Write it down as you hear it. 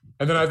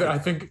And then I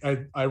think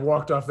I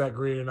walked off that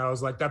green and I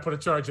was like, that put a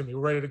charge in me.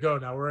 We're ready to go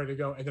now. We're ready to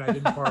go. And then I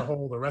didn't par a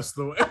hole the rest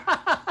of the way.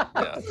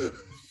 Yeah.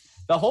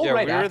 The hole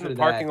right we were after in the that,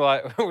 parking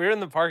lot. We were in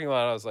the parking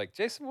lot. I was like,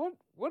 Jason,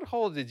 what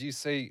hole did you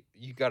say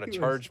you got a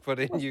charge put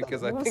in you?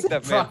 Because I think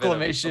that may have been a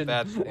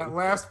bad thing. That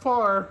last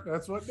par,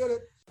 that's what did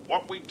it.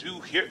 What we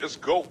do here is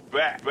go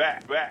back.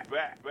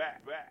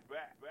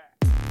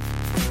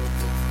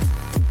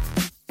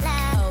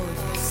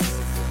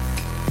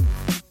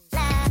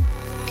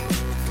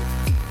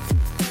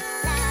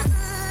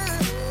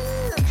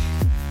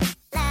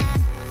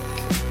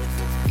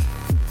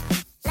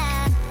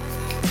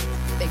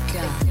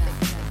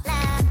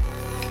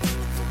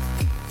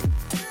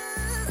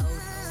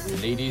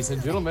 Ladies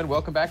and gentlemen,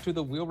 welcome back to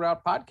the Wheel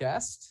Route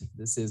Podcast.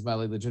 This is my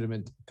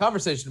legitimate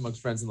conversation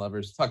amongst friends and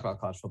lovers. Talk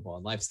about college football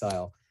and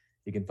lifestyle.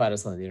 You can find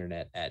us on the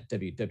internet at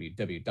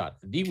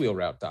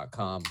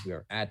www.thewheelroute.com. We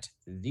are at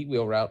The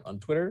Wheel Route on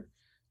Twitter.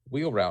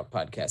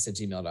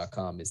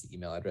 Wheelroutepodcast@gmail.com is the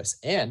email address.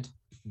 And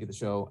you can get the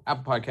show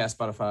Apple Podcast,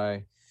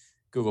 Spotify,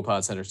 Google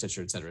Pod Center,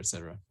 Stitcher, etc.,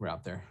 etc. We're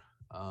out there.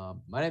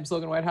 My name is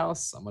Logan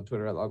Whitehouse. I'm on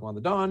Twitter at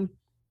LogOnTheDawn.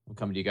 I'm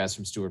coming to you guys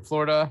from Stuart,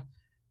 Florida,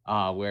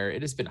 where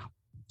it has been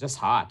just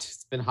hot.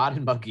 It's been hot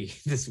and muggy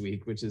this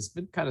week, which has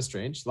been kind of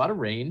strange. A lot of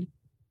rain.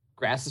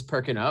 Grass is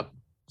perking up.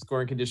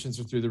 Scoring conditions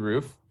are through the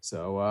roof.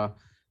 So, other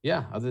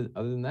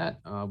than that,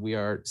 we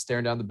are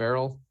staring down the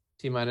barrel.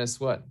 T-minus,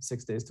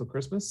 6 days till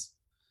Christmas?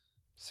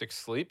 6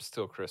 sleeps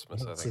till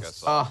Christmas, I think I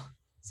saw.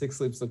 6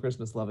 sleeps till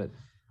Christmas. Love it.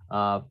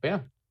 But yeah,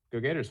 go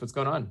Gators. What's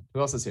going on?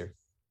 Who else is here?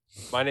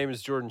 My name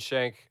is Jordan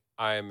Shank.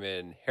 I am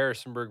in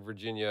Harrisonburg,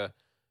 Virginia,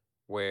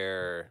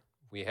 where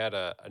we had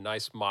a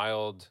nice,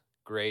 mild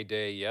gray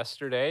day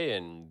yesterday,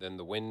 and then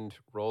the wind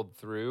rolled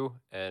through,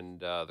 and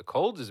the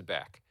cold is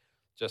back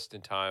just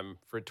in time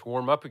for it to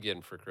warm up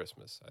again for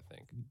Christmas. I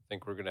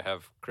think we're going to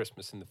have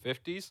Christmas in the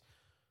 50s.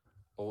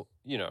 Well,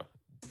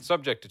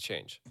 subject to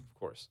change, of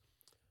course.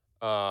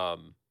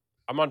 I'm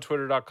on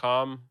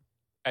twitter.com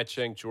at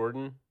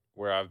ShankJordan,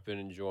 where I've been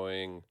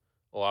enjoying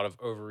a lot of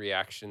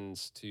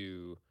overreactions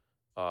to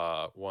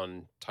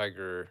one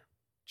Tiger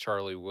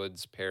Charlie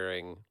Woods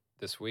pairing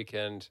this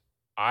weekend.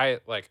 I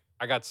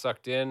got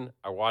sucked in.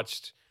 I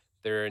watched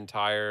their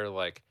entire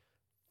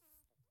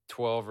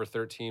 12 or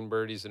 13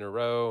 birdies in a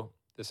row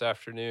this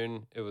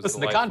afternoon. It was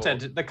delightful.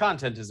 The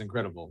content is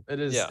incredible. It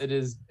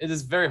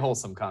is very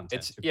wholesome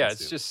content.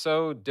 It's just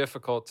so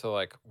difficult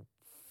to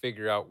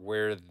figure out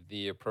where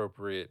the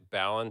appropriate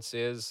balance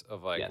is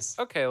of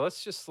okay,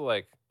 let's just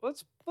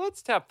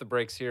let's tap the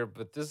brakes here,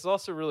 but this is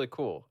also really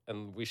cool,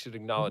 and we should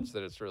acknowledge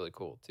that it's really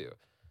cool too.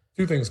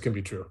 Two things can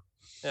be true.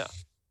 Yeah.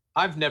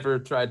 I've never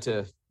tried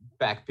to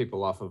back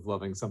people off of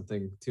loving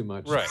something too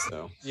much. Right.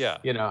 So yeah.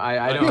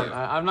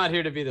 I'm not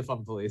here to be the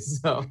fun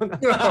police. So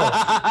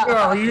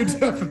no, you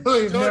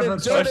definitely never.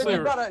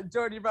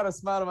 Jordan, you brought a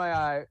smile to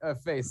my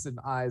face and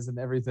eyes and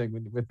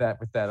everything with that.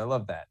 I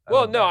love that.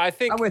 I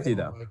think I'm with you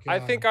though. I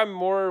think I'm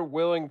more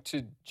willing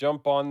to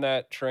jump on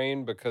that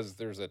train because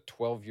there's a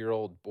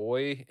 12-year-old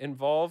boy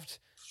involved.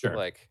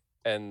 Sure.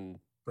 And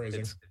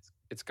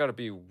it's got to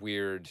be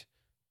weird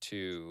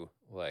to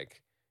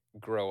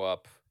grow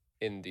up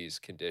in these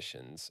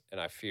conditions,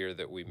 and I fear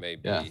that we may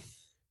be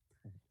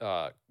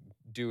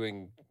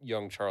doing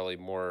young Charlie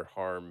more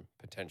harm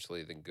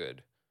potentially than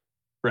good.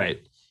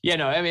 Right. Yeah,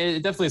 no, I mean,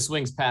 it definitely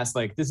swings past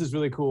this is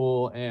really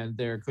cool and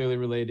they're clearly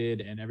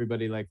related and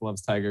everybody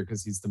loves Tiger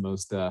because he's the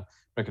most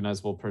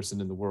recognizable person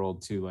in the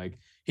world to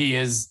he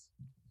is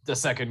the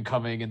second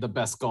coming and the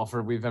best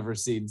golfer we've ever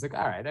seen. It's all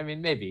right, I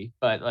mean, maybe,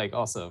 but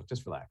also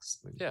just relax.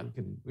 We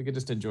can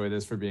just enjoy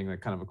this for being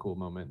kind of a cool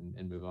moment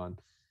and move on.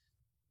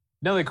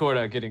 Nelly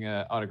Korda getting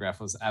an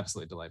autograph was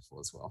absolutely delightful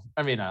as well.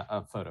 I mean,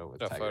 a photo with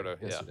Tiger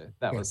yesterday.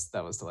 That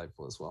was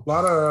delightful as well. A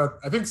lot of,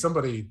 I think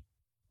somebody,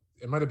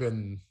 it might have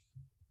been,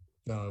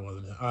 no, it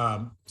wasn't.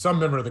 Some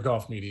member of the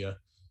golf media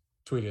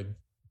tweeted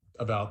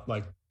about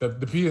the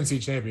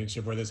PNC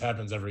Championship, where this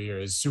happens every year,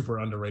 is super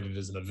underrated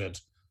as an event.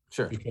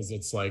 Sure. Because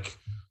it's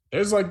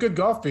there's good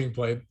golf being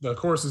played. The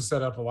course is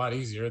set up a lot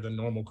easier than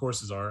normal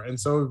courses are. And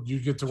so you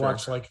get to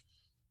watch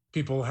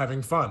people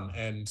having fun,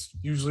 and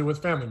usually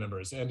with family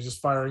members, and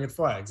just firing at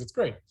flags. It's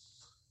great.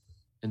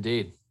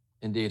 Indeed.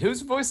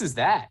 Whose voice is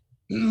that?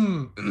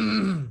 My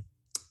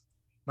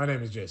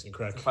name is Jason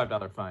Craig.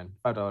 $5 fine.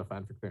 $5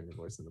 fine for clearing your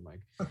voice in the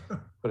mic.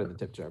 Put it in the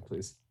tip jar,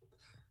 please.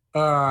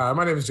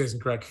 My name is Jason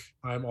Craig.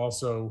 I'm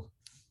also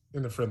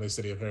in the friendly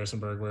city of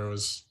Harrisonburg, where it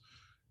was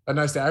a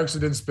nice day. I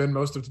actually didn't spend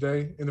most of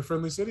today in the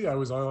friendly city. I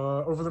was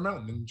over the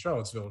mountain in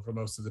Charlottesville for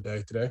most of the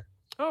day today.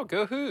 Oh,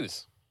 go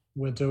Who's.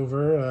 Went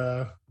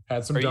over,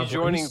 had some dumplings. Are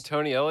you joining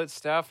Tony Elliott's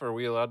staff? Are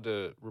we allowed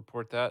to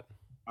report that?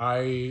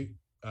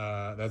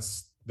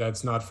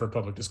 That's not for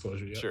public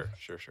disclosure yet. Sure.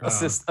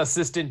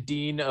 Assistant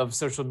Dean of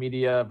Social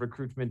Media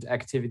Recruitment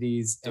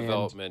Activities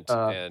Development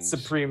and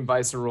Supreme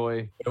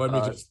Viceroy. Let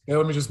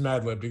me just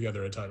Mad Lib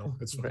together a title.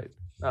 It's fine. Great.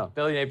 Oh,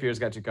 Billy Napier's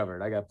got you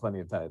covered. I got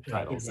plenty of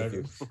titles.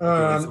 Exactly.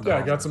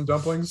 I got some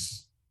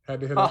dumplings. Had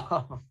to hit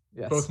up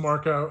both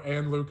Marco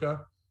and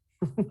Luca.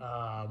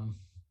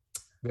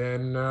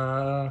 Then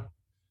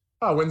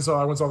I went and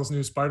saw this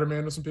new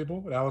Spider-Man with some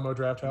people at Alamo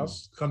Draft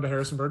House. Come to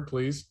Harrisonburg,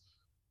 please.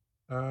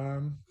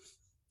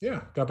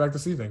 Yeah, got back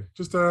this evening.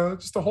 Just a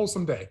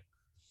wholesome day.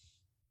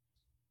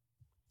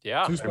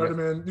 Yeah. New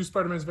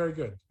Spider-Man is very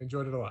good.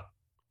 Enjoyed it a lot.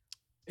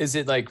 Is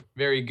it like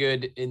very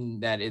good in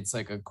that it's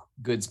like a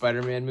good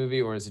Spider-Man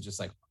movie, or is it just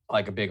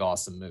like a big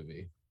awesome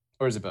movie,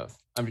 or is it both?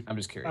 I'm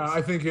just curious.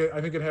 I think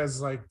it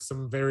has like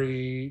some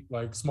very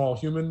like small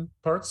human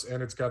parts,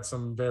 and it's got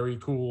some very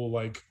cool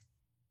like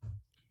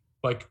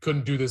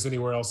couldn't do this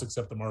anywhere else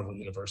except the Marvel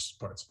Universe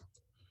parts.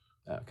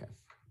 Okay,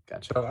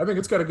 gotcha. So I think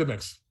it's got a good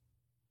mix.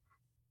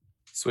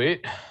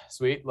 Sweet.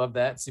 Love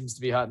that. Seems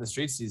to be hot in the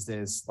streets these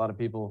days. A lot of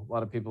people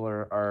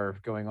are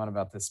going on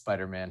about this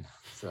Spider-Man.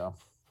 So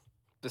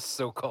This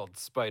so-called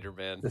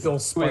Spider-Man. Still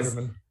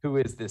Spider-Man. Who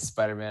is this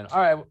Spider-Man? All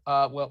right.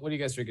 Well, what are you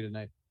guys drinking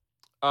tonight?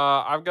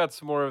 I've got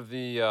some more of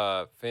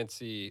the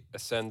fancy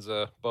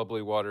Essenza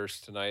bubbly waters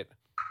tonight.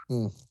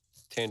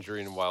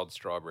 Tangerine and wild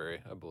strawberry,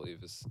 I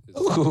believe is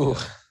Ooh.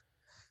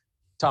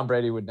 Tom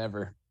Brady would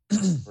never.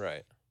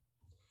 right.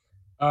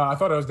 I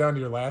thought I was down to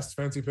your last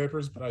fancy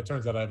papers, but it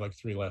turns out I have like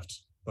 3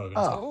 left. Logan.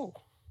 Oh.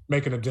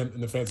 Making a dent in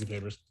the fancy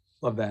papers.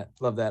 Love that.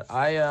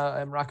 I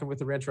am rocking with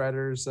the Ranch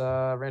Rider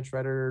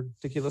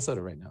tequila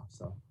soda right now.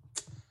 So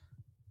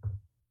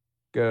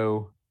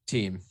go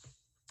team.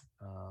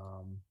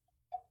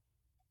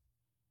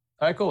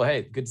 All right, cool.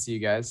 Hey, good to see you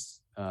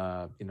guys.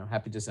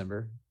 Happy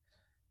December.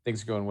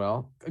 Things are going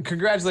well.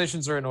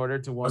 Congratulations are in order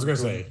to one. I was gonna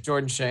say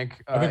Jordan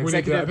Shank, I think we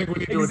need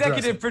to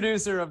executive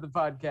producer of the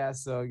podcast.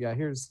 So yeah,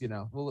 here's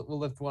we'll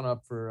lift one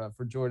up for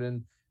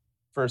Jordan.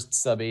 First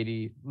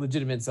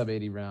legitimate sub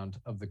 80 round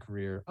of the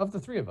career of the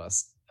 3 of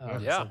us.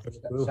 Yeah.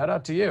 Shout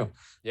out to you.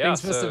 Yeah.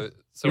 Things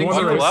So You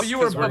buckle were- up you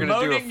were because we're gonna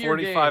do a promoting your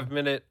game.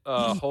 45-minute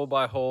hole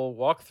by hole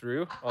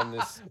walkthrough on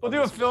this. We'll on do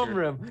a this film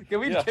record. room. Can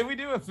we Yeah.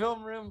 do a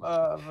film room?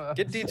 Of,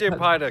 Get DJ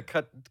Pie to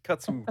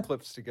cut some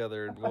clips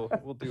together, and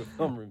we'll do a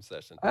film room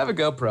session. I have a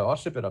GoPro. I'll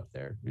ship it up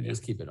there. We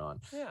just keep it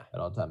on Yeah. at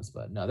all times.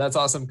 But no, that's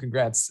awesome.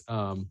 Congrats.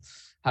 How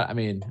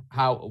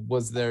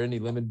was there any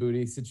lemon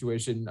booty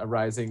situation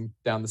arising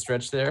down the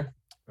stretch there?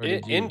 Or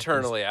did you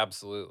Internally,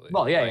 absolutely.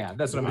 Well, yeah, Like, yeah.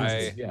 That's what I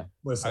mean. Yeah.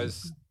 Listen, I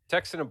was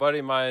texting a buddy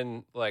of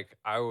mine. Like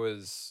I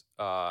was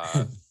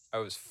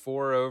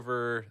 4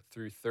 over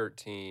through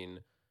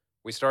 13.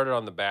 We started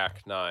on the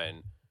back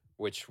 9,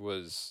 which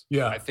was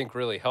I think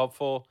really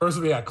helpful. First,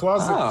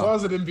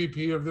 closet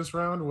MVP of this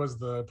round was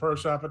the pro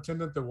shop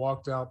attendant that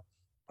walked out.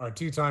 Our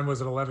tee time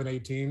was at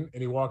 11:18,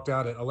 and he walked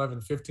out at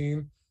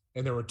 11:15,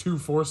 and there were 2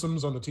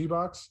 foursomes on the tee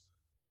box,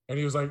 and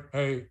he was like,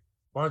 "Hey,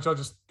 why don't y'all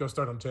just go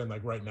start on 10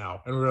 like right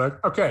now?" And we were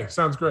like, "Okay,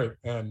 sounds great."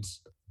 And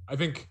I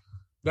think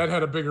that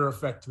had a bigger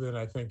effect than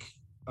I think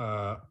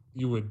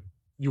you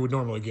would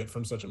normally get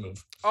from such a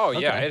move. Oh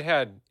yeah,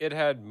 Okay. it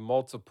had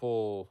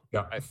multiple.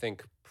 Yeah. I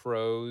think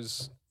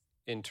pros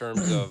in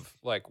terms of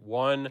like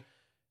one.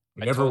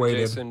 We I never told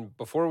waited. Jason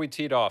before we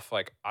teed off,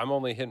 like I'm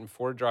only hitting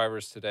 4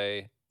 drivers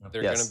today.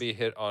 They're Yes. going to be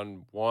hit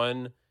on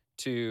 1,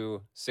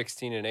 2,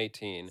 16, and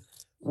 18.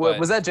 What But-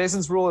 was that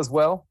Jason's rule as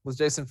well? Was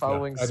Jason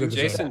following I did suit? the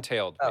same. Jason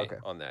tailed me Oh, okay.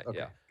 on that. Okay.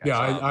 Yeah. Yeah,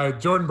 Gotcha. I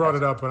Jordan brought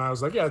it up, and I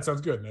was like, "Yeah, it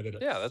sounds good," and I did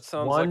it. Yeah, that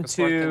sounds 1, like a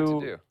smart thing to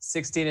 2, do.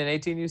 16, and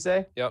 18, you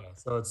say? Yep. Yeah,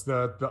 so it's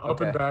the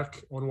up and Okay.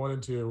 back on 1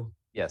 and 2.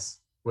 Yes.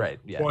 with Right.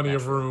 Yeah. plenty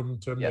of naturally. room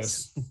to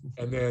Yes. miss,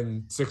 and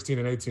then 16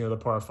 and 18 are the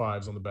par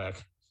 5s on the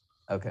back.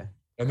 Okay.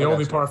 And the I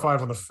only gotcha. par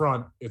 5 on the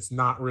front, it's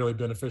not really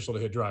beneficial to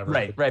hit driver.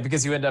 Right,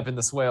 because you end up in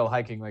the swale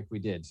hiking like we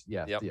did.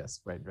 Yeah. Yep.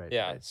 Yes. Right.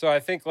 Yeah. Right. So I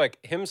think like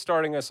him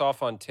starting us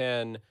off on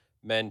 10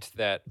 meant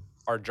that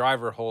our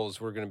driver holes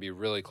were going to be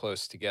really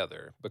close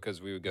together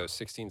because we would go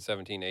 16,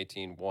 17,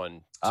 18, 1,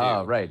 2.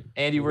 Oh, right.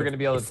 And you were going to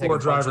be able to take 4 a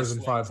bunch of drivers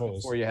and swings 5 holes.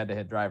 before you had to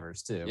hit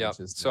drivers too. Yep. Which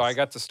is So I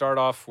got to start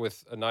off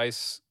with a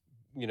nice,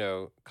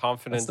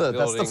 confidence that's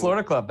building the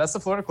Florida Club. That's the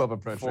Florida Club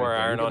approach. 4 right there.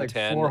 You iron get, on like,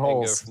 10 4 and go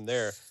holes. from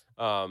there.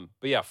 But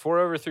yeah, 4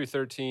 over through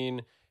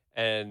 13.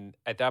 And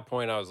at that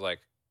point I was like,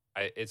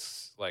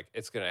 it's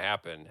going to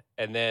happen.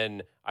 And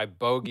then I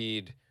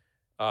bogeyed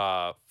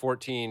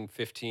 14,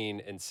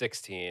 15, and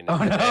 16. Oh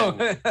no!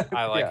 And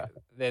I like,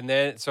 Yeah. and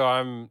then so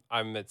I'm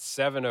at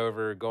 7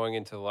 over going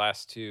into the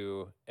last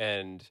 2,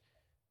 and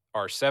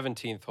our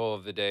 17th hole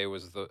of the day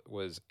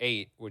was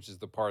 8, which is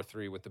the par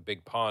 3 with the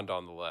big pond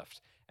on the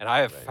left. And I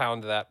have Right.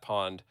 found that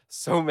pond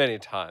so many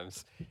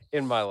times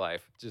in my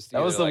life. Just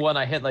That was either, the like, one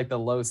I hit like the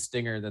low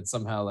stinger that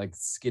somehow like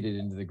skidded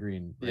into the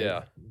green. Right?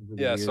 Yeah.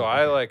 Really Yeah, weird. so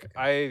I Okay, like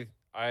okay.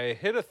 I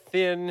hit a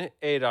thin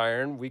 8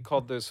 iron. We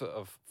called those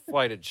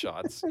flighted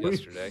shots We-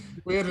 yesterday.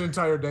 We had an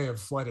entire day of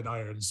flighted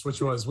irons,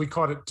 which was we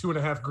caught it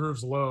 2.5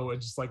 grooves low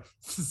and just like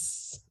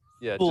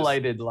Yeah, just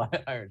Blighted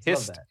irons.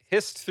 Love that.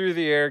 hissed through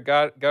the air,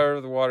 got over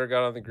the water,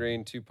 got on the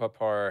green, 2-putt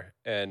par,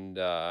 and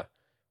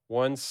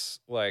once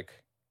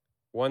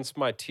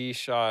my tee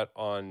shot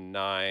on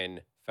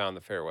 9 found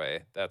the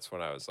fairway, that's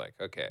when I was like,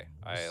 okay,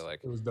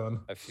 it was done.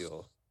 I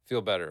feel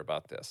better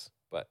about this.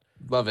 But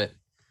Love it.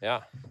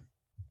 yeah,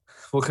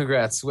 Well,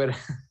 congrats. Way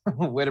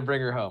to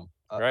bring her home.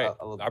 right.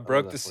 love- I love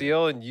broke that the for you.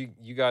 seal, and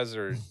you guys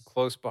are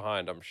close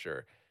behind, I'm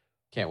sure.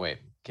 Can't wait.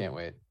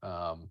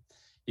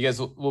 you guys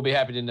will be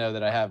happy to know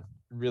that I have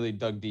really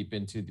dug deep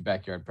into the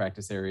backyard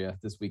practice area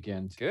this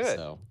weekend. Good.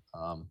 So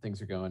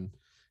things are going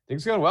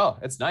well.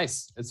 It's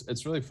nice.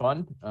 It's really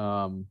fun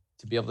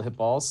to be able to hit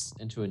balls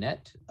into a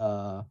net.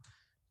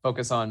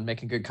 Focus on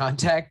making good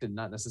contact and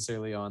not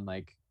necessarily on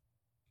like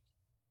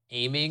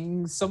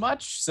aiming so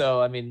much.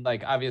 So I mean,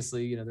 like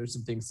obviously, there's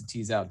some things to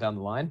tease out down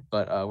the line,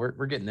 but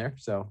we're getting there.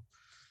 So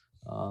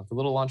the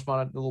little launch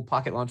monitor, the little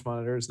pocket launch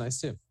monitor is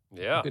nice too.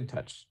 Yeah. Good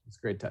touch. It's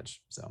a great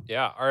touch. So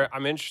Yeah.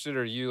 I'm interested.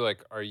 Are you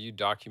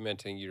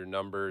documenting your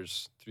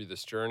numbers through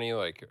this journey?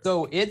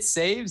 So it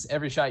saves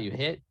every shot you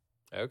hit.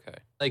 Okay.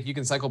 Like you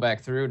can cycle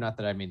back through. Not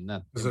that I mean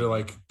not. Does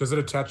it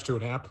attach to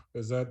an app?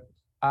 Is that?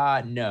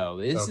 No.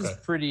 This is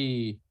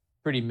Okay.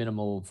 pretty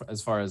minimal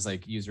as far as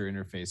like user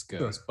interface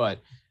goes, Sure. but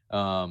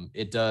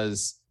it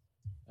does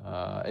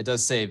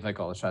save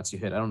like all the shots you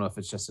hit. I don't know if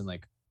it's just in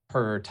like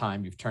per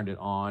time you've turned it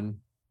on,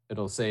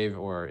 it'll save,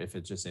 or if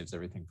it just saves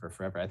everything for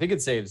forever. I think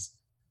it saves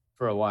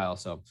for a while.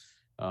 So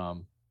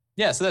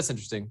yeah, so that's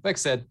interesting. Like I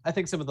said, I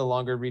think some of the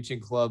longer reaching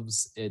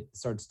clubs, I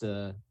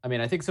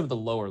think some of the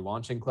lower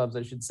launching clubs,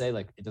 I should say,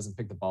 like it doesn't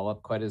pick the ball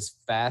up quite as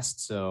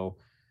fast. So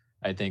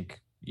I think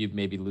you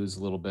maybe lose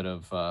a little bit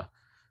of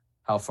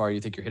how far you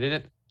think you're hitting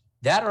it.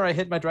 That, or I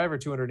hit my driver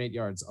 208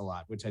 yards a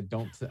lot, which I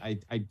don't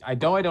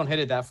hit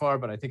it that far,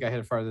 but I think I hit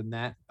it farther than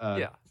that.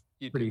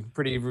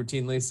 Pretty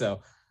routinely.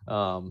 So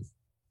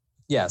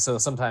yeah, so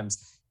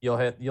sometimes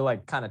you'll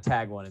like kind of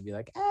tag one and be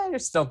like, I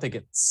just don't think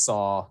it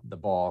saw the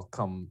ball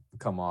come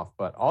off.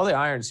 But all the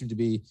irons seem to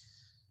be,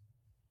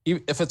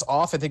 if it's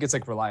off, I think it's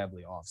like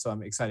reliably off. So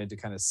I'm excited to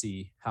kind of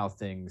see how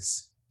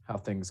things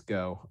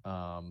go.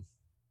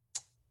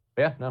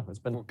 But yeah, no, it's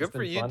been good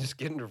for you, fun. just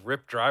getting a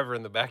rip driver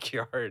in the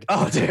backyard.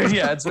 Oh, dude,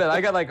 yeah, it's been. I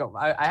got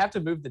I have to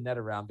move the net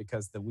around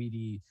because the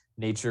weedy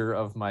nature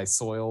of my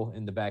soil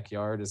in the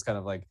backyard is kind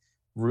of like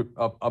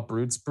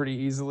uproots pretty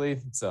easily.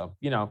 So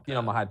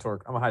I'm a high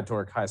torque,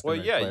 high spin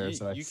rate player.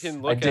 So you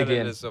can look at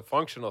it as a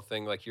functional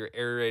thing, like you're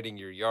aerating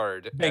your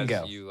yard.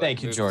 Bingo. As you,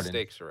 Thank you, move Jordan. the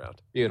stakes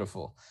around.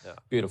 Beautiful. Yeah.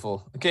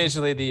 Beautiful.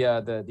 Occasionally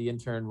the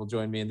intern will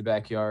join me in the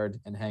backyard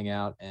and hang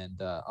out,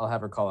 and I'll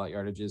have her call out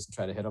yardages and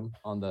try to hit them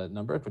on the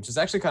number, which is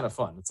actually kind of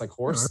fun. It's like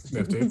horse.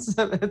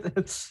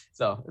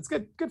 So it's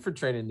good for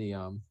training the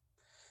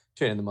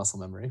muscle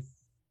memory.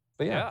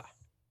 But yeah.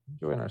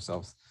 Enjoying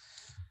ourselves.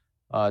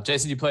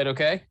 Jason, you played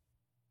okay?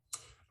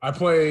 I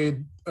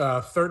played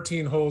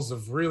 13 holes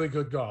of really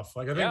good golf.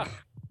 Like I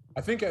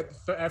think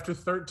after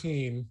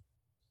 13,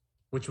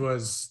 which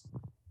was,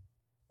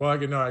 I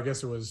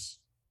guess it was,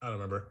 I don't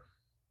remember.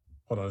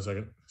 Hold on a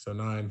second. So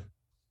 9,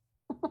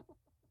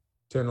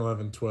 10,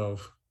 11, 12.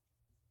 The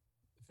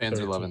fans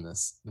 13. are loving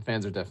this. The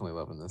fans are definitely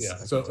loving this. Yeah.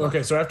 So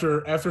okay. So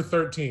after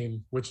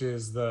 13, which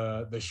is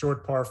the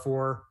short par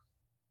 4,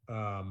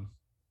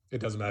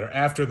 it doesn't matter.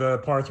 After the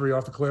par 3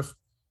 off the cliff,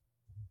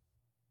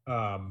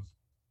 I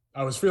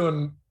was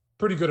feeling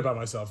pretty good about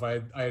myself.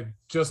 I had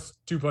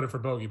just 2-putted for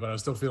bogey, but I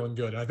was still feeling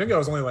good. And I think I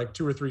was only like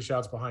 2 or 3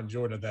 shots behind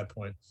Jordan at that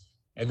point,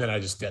 and then I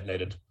just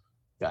detonated.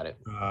 Got it.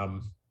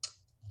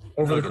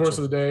 Over the course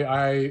of the day,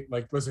 I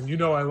listen.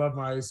 I love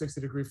my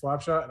 60-degree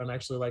flop shot, and I'm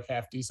actually like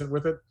half decent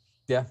with it.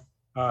 Yeah.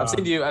 I've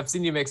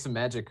seen you make some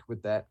magic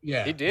with that.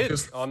 Yeah, he did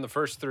on the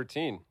first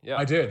 13. Yeah,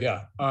 I did.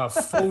 Yeah,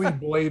 fully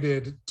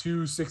bladed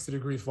 2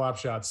 60-degree flop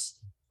shots.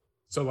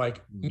 So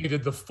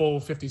needed the full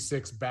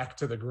 56 back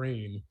to the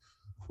green.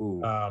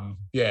 Ooh.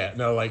 Drilled a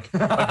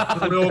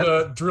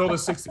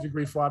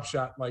 60-degree flop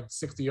shot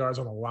 60 yards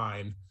on the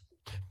line.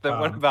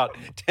 That went about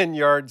 10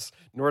 yards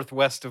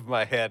northwest of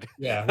my head.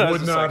 Yeah,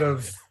 would not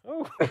have.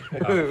 Would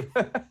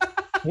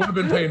have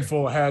been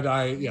painful had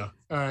I.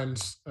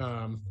 And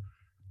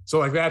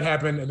so that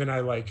happened, and then I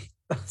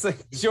It's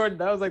like Jordan.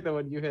 That was like the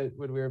one you hit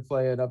when we were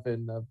playing up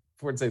in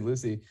Fort St.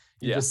 Lucie.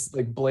 You just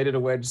bladed a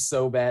wedge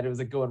so bad it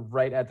was going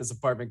right at this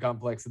apartment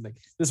complex, and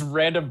this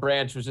random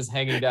branch was just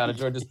hanging down, and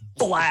Jordan just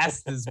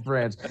blasts this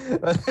branch.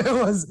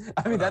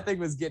 That thing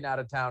was getting out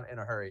of town in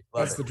a hurry.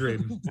 That's the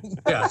dream.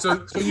 Yeah.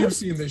 So you've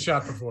seen this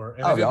shot before.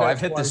 And I've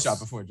hit this shot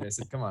before,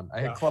 Jason. Come on, I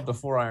had clubbed a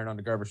 4-iron on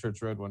the Garber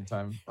Church Road one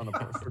time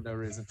for no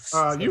reason.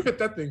 You hit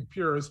that thing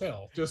pure as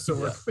hell. Just so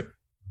we're clear.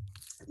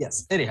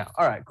 Yes. Anyhow,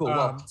 all right,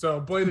 cool. So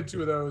bladed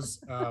 2 of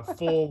those,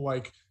 full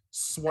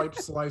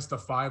sliced a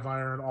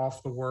 5-iron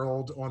off the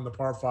world on the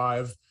par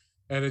 5,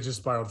 and it just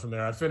spiraled from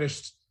there. I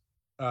finished,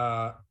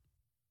 I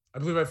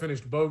believe I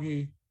finished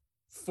bogey,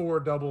 4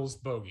 doubles,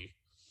 bogey.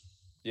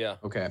 Yeah.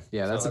 Okay.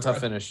 Yeah, that's a tough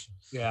finish.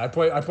 Yeah, I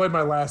played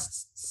my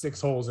last 6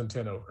 holes in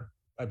 10 over,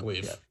 I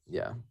believe.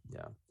 Yeah.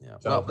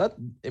 So, well,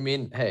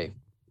 hey.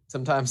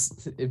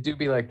 Sometimes it do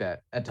be like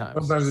that at times.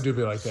 Sometimes it do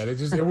be like that.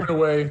 It went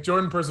away.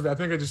 Jordan persevered. I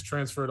think I just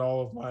transferred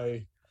all of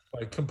my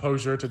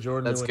composure to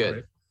Jordan. That's good.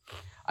 Great.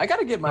 I got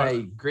to get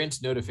my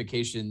Grint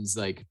notifications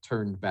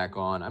turned back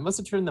on. I must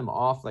have turned them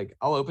off.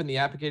 I'll open the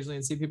app occasionally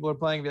and see people are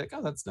playing and be like,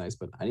 oh, that's nice.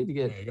 But I need to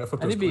get,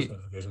 I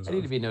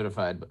need to be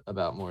notified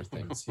about more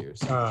things here.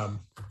 So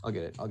I'll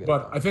get it.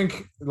 But I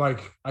think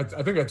I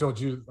think I told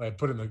you, I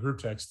put in the group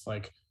text,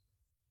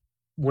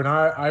 when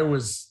I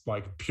was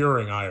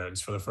puring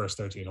irons for the first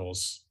 13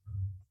 holes,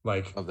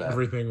 Like Love that.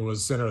 everything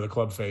was center of the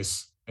club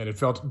face, and it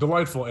felt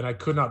delightful. And I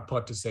could not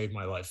putt to save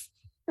my life.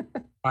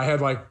 I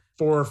had like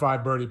 4 or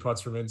 5 birdie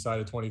putts from inside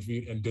of 20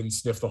 feet and didn't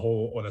sniff the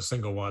hole on a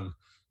single one,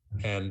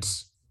 and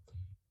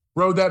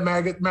rode that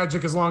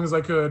magic as long as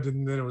I could,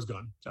 and then it was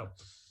gone. So,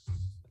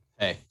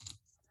 Hey,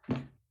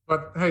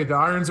 but hey, the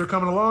irons are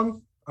coming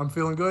along. I'm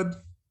feeling good.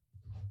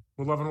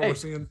 We're loving what we're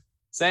seeing.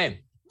 same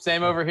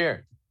over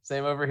here.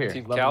 Same over here.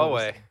 Team Love what we're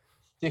Callaway.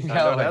 seeing. Team I know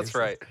Callaway. that's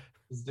right.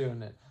 Is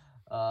doing it.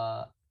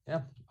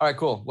 Yeah. All right,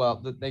 cool.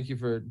 Well, thank you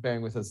for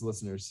bearing with us,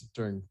 listeners,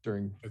 during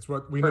It's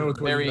what we know. It's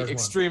what very you guys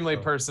extremely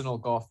want. So, personal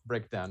golf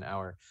breakdown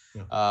hour.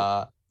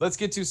 Yeah. Let's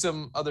get to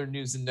some other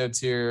news and notes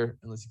here,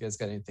 unless you guys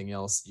got anything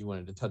else you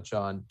wanted to touch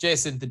on.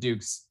 Jason, the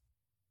Dukes.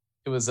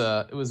 It was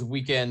a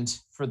weekend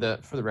for the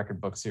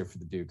record books here for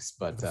the Dukes,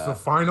 but the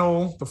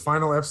final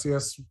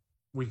FCS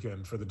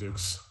weekend for the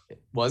Dukes.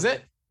 was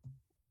it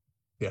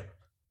Yeah.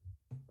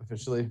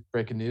 officially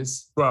breaking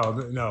news? Well,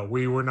 no,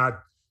 we were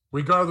not.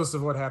 Regardless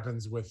of what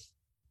happens with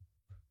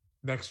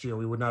next year,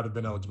 we would not have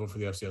been eligible for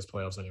the FCS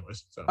playoffs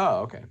anyways. So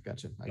Oh, okay,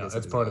 gotcha. I yeah, guess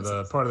that's it part of makes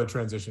the sense.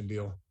 transition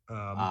deal.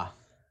 Ah,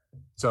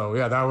 So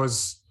yeah, that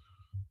was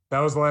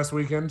the last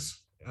weekend.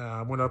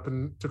 Went up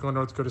and took on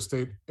North Dakota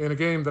State in a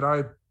game that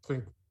I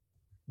think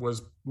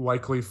was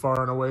likely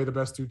far and away the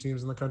best 2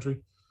 teams in the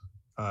country.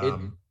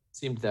 it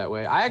seemed that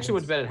way. I actually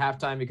went to bed at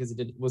halftime because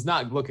it was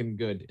not looking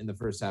good in the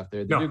first half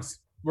there. The No. Dukes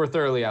were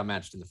thoroughly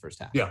outmatched in the first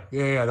half. Yeah.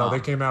 No, they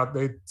came out.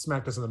 They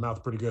smacked us in the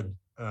mouth pretty good.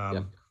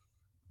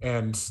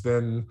 And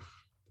then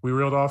we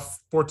reeled off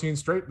 14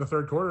 straight in the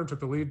third quarter and took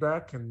the lead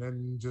back, and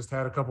then just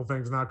had a couple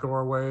things not go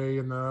our way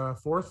in the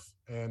fourth.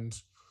 And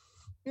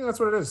yeah, that's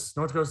what it is.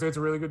 North Dakota State's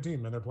a really good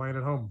team, and they're playing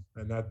at home,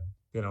 and that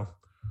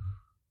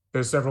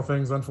there's several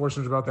things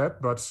unfortunate about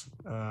that, but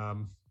I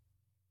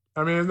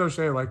mean, there's no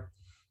shame. Like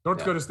North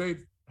Dakota State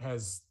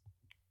has,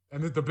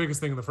 and the biggest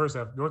thing in the first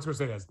half, North Dakota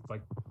State has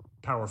like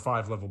Power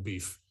 5 level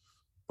beef.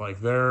 Like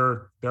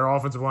their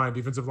offensive line,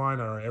 defensive line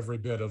are every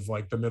bit of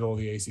like the middle of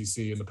the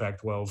ACC and the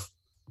Pac-12.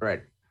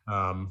 Right.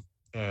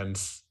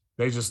 And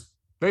they just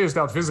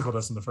out physicaled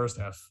us in the first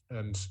half,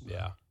 and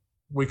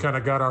we kind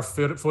of got our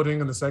footing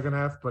in the second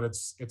half. But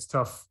it's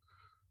tough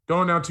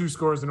going down 2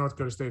 scores to North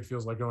Dakota State.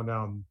 Feels like going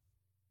down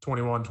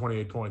 21,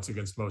 28 points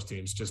against most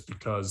teams, just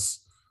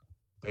because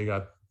they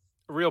got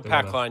A real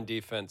pack line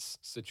defense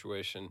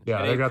situation.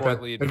 Yeah, an they got 8-point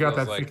that. lead They got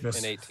feels that like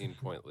thickness. an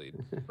 18-point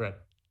lead. Right.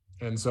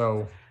 And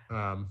so,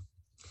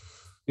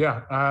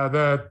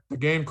 the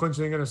game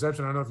clinching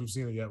interception, I don't know if you've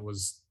seen it yet,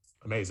 was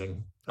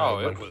amazing. Oh,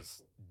 Like, it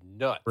was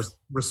nuts.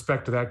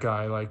 Respect to that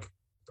guy. Like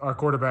our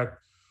quarterback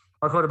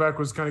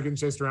was kind of getting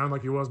chased around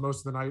like he was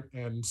most of the night,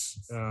 and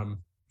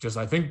just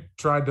I think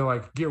tried to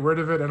like get rid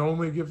of it and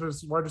only give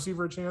his wide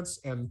receiver a chance.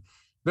 And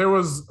there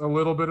was a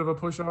little bit of a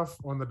push off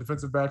on the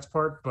defensive back's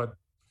part, but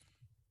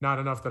not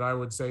enough that I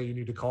would say you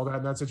need to call that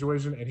in that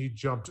situation. And he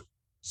jumped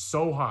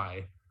so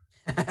high,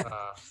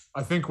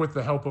 I think with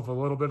the help of a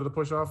little bit of the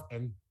push off,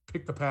 and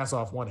picked the pass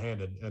off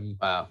one-handed. And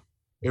Wow.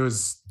 it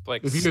was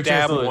Like if you could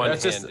stab chance-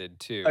 one-handed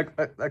too.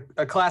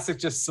 A classic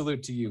just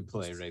salute to you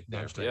play right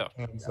there. matched it. Yeah.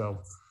 And so,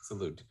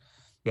 Salute.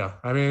 yeah,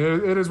 I mean,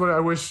 it is what I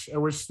wish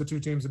the 2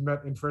 teams had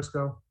met in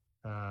Frisco.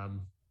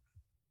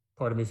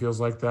 Part of me feels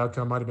like the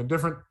outcome might have been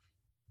different.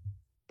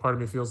 Part of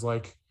me feels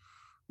like,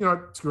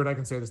 screw it, I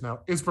can say this now.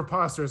 It's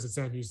preposterous that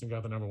Sam Houston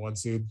got the number 1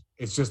 seed.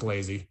 It's just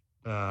lazy.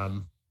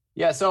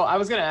 Yeah, so I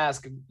was going to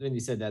ask when you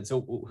said that.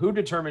 So who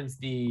determines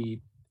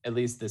at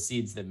least the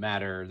seeds that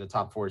matter, the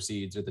top 4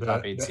 seeds or the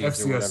top 8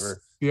 seeds or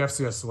whatever? The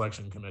FCS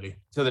selection committee.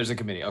 So there's a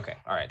committee. Okay.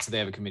 All right. So they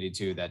have a committee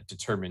too that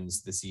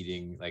determines the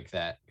seeding like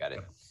that. Got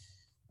it.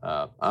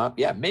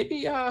 Yeah,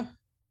 maybe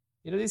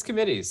these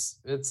committees.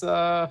 It's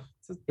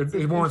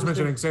It warrants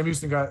mentioning Sam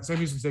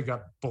Houston State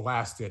got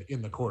blasted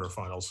in the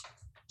quarterfinals.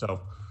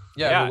 So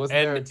yeah, but wasn't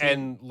there a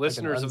and team,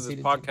 listeners of this unseeded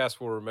team? podcast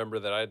will remember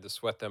that I had to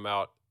sweat them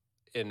out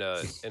in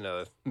a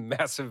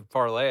massive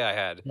parlay I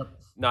had. Yep.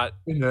 Not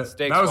that was in the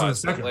stakes-wise, but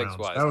second round.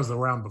 legs-wise. That was the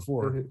round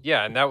before.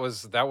 Yeah, and that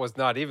was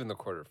not even the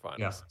quarterfinals.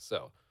 Yeah.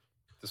 So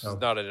this was No.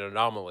 not an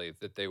anomaly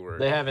that they were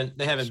They haven't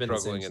been the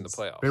struggling same in the since-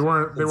 playoffs. They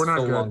were not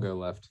Phil good. Longo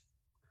left.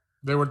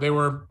 They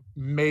were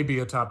maybe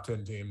a top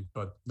 10 team,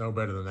 but no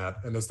better than that.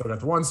 And they still got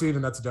the 1 seed,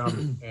 and that's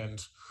dumb.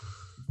 And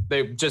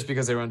They just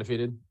because they were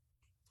undefeated.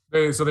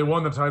 they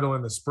won the title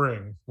in the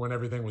spring when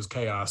everything was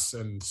chaos,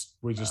 and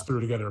we just threw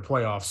together a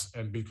playoffs.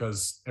 And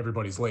because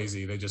everybody's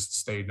lazy, they just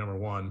stayed number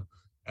 1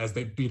 as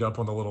they beat up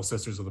on the Little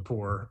Sisters of the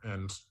Poor.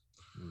 And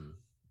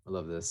I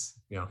love this.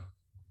 yeah,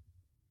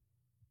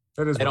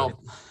 it is. They what don't.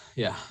 it is.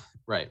 Yeah.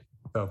 Right.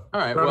 So All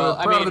right. proud Well, of,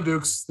 I proud of mean, the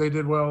Dukes. They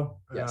did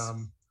well. Yes.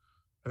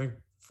 I think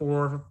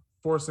four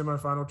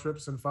semifinal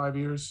trips in 5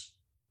 years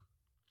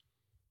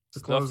to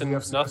It's close nothing the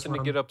FCS to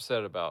run. get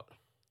upset about.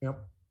 Yep,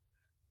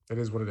 it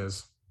is what it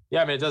is.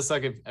 Yeah, I mean, it does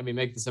suck.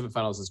 Make the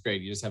semifinals is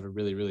great. You just have a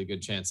really, really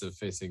good chance of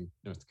facing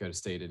North Dakota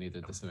State in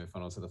either the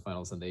semifinals or the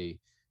finals, and they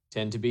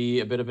tend to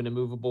be a bit of an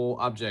immovable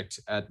object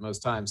at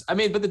most times. I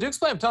mean, but the Dukes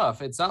play them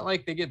tough. It's not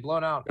like they get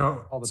blown out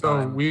all the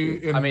time.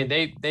 I mean,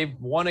 they've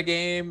won a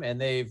game and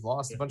they've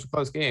lost a bunch of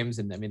close games,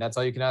 and I mean that's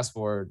all you can ask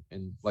for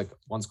in like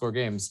one-score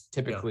games.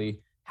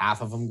 Typically,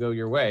 half of them go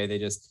your way. They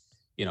just,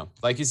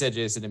 like you said,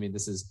 Jason. I mean,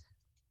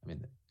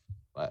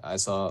 I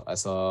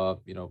saw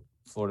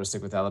Florida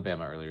stick with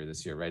Alabama earlier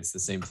this year, right? It's the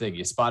same thing.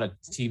 You spot a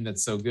team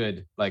that's so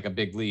good, like a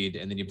big lead,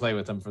 and then you play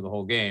with them for the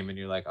whole game, and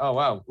you're like, oh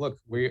wow, look,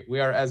 we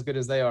are as good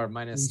as they are,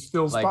 minus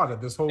still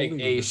spotted this whole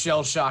a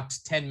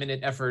shell-shocked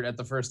 10-minute effort at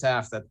the first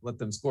half that let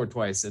them score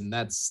twice, and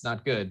that's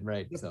not good,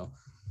 right? Yep. So,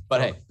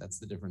 but hey, that's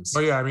the difference.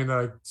 But yeah, I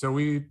mean, so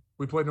we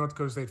played North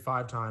Dakota State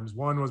 5 times.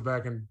 One was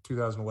back in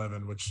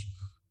 2011, which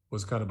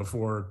was kind of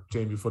before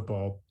JMU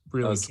football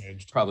really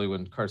changed. Probably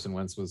when Carson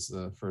Wentz was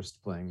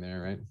first playing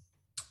there, right?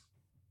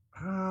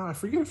 I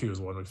forget if he was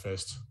the one we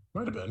faced.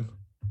 Might have been.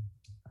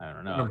 I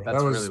don't know.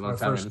 That's a really long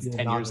time. It was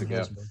 10 years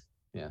ago.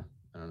 Yeah,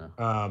 I don't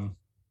know.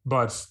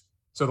 But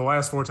so the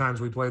last 4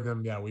 times we played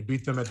them, we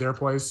beat them at their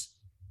place,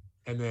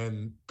 and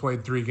then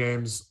played 3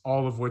 games,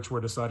 all of which were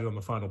decided on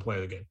the final play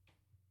of the game.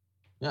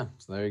 Yeah,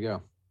 so there you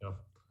go. Yeah.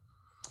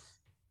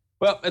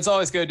 Well, it's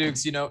always good,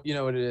 Dukes. You know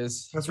what it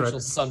is. That's official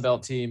right.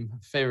 Sunbelt team,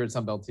 favorite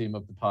Sunbelt team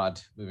of the pod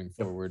moving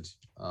forward.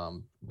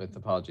 With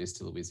apologies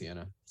to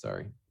Louisiana.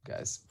 Sorry,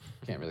 guys.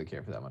 Can't really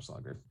care for that much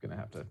longer. Gonna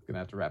have to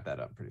wrap that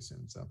up pretty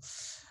soon. So,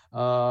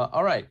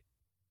 all right.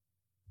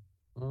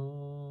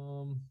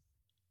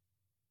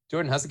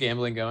 Jordan, how's the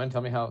gambling going?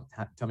 Tell me how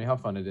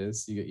fun it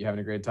is. You having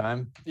a great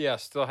time? Yeah,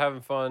 still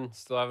having fun.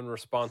 Still having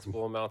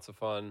responsible amounts of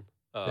fun.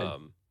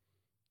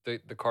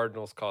 The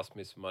Cardinals cost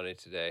me some money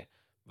today,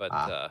 but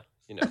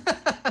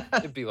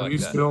it'd be like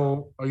that.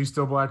 Are you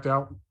still blacked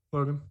out,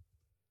 Logan?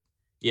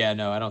 Yeah,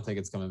 no, I don't think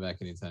it's coming back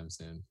anytime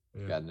soon.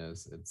 Yeah. God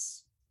knows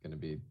it's gonna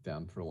be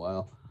down for a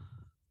while.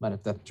 Might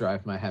have to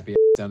drive my happy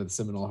down to the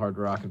Seminole Hard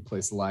Rock and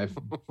place live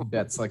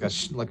bets like a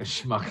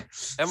schmuck.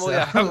 Emily,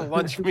 I have a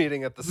lunch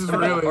meeting at the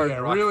Seminole Hard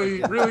Rock.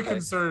 Really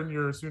concerned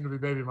your soon-to-be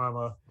baby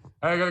mama.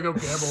 I gotta go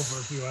gamble for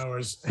a few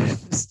hours.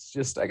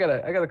 Just I got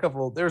a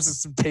couple. There's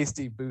some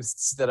tasty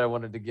boosts that I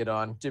wanted to get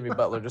on. Jimmy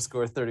Butler to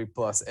score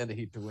 30+ and a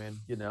Heat to win.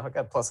 I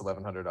got plus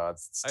 1,100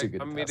 odds. It's too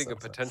good. I'm meeting a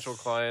potential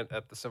client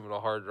at the Seminole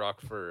Hard Rock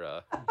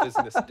for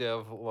business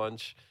dev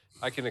lunch.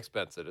 I can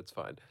expense it. It's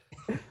fine.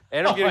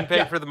 And I'm getting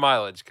paid for the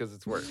mileage because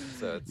it's worth it.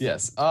 So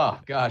yes. Oh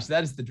gosh,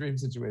 that is the dream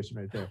situation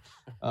right there.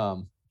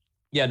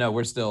 Yeah, no,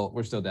 we're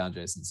still down,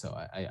 Jason. So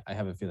I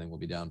have a feeling we'll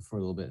be down for a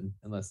little bit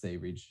unless they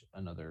reach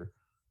another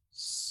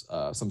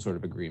some sort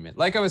of agreement.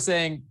 Like I was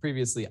saying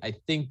previously, I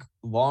think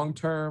long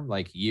term,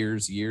 like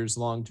years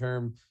long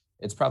term,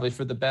 it's probably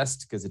for the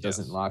best because it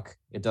doesn't lock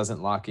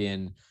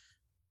in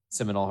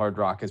Seminole Hard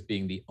Rock as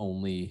being the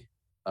only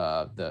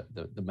the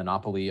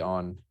monopoly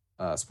on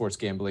sports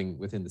gambling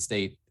within the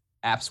state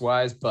apps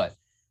wise, but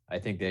I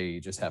think they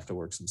just have to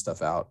work some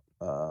stuff out.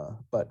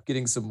 But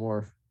getting some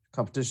more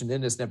competition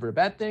in is never a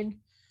bad thing.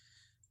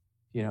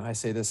 I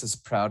say this as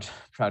proud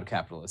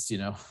capitalist,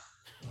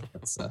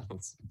 let's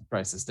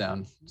price this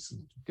down,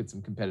 get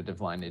some competitive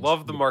lineage.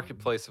 Love the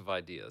marketplace of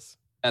ideas.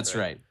 That's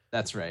right.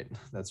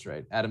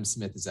 Adam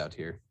Smith is out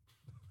here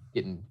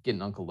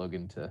getting Uncle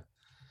Logan to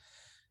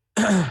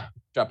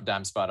drop a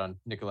dime spot on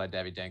Nikolai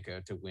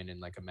Davydenko to win in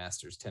like a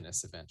Masters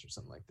tennis event or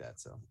something like that.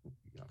 So,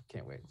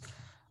 can't wait.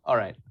 All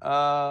right.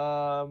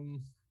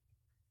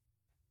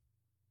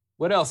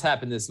 What else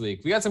happened this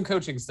week? We got some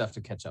coaching stuff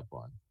to catch up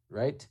on,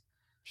 right?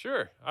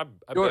 Sure. I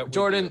bet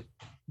Jordan,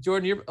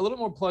 you're a little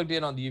more plugged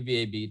in on the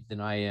UVA beat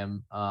than I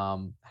am.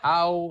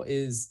 How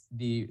is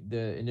the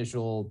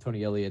initial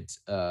Tony Elliott?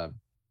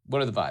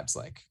 What are the vibes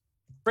like?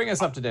 Bring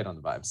us up to date on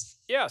the vibes.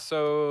 Yeah.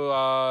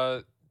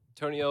 So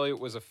Tony Elliott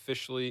was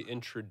officially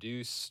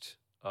introduced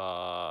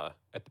at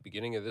the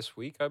beginning of this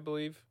week, I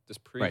believe. This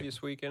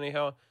previous week,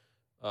 anyhow.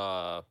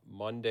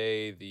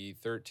 Monday the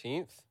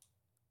 13th,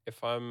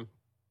 if I'm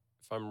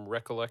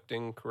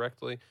recollecting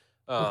correctly.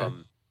 Okay.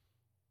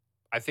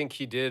 I think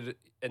he did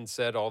and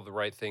said all the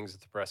right things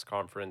at the press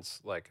conference,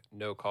 like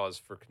no cause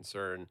for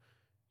concern.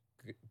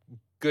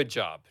 Good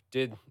job.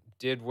 Did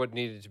what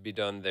needed to be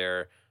done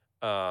there.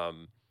 I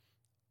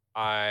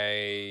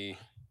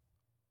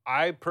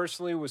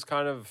personally was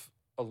kind of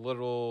a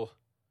little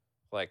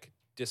like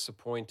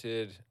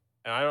disappointed,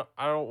 and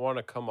I don't want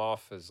to come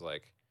off as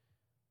like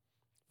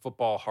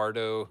football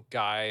hardo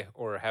guy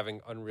or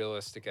having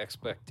unrealistic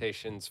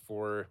expectations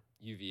for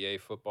UVA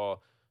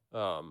football,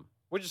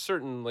 which is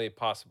certainly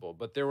possible.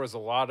 But there was a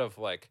lot of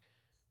like,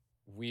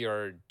 we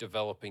are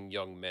developing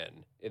young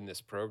men in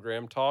this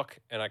program talk,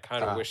 and I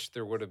kind of wish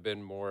there would have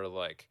been more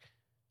like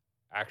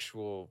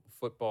actual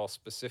football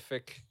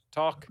specific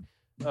talk.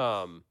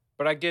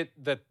 But I get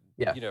that,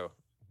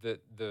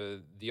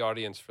 the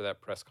audience for that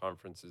press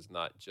conference is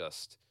not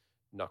just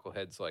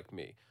knuckleheads like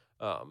me.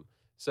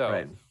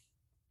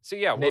 So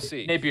yeah, we'll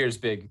see. Napier's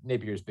big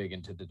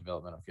into the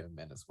development of young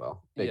men as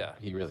well.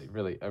 He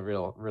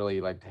really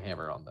liked to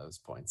hammer on those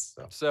points.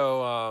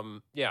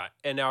 So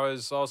and I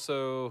was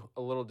also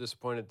a little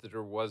disappointed that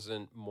there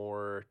wasn't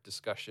more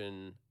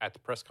discussion at the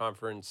press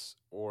conference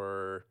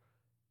or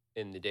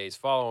in the days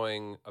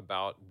following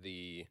about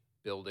the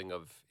building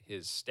of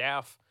his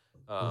staff.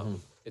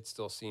 It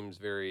still seems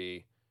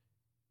very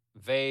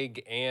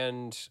vague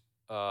and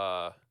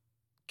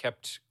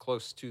kept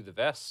close to the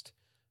vest.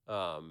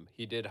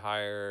 He did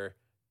hire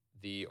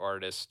the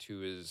artist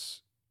who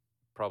is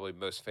probably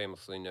most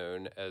famously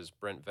known as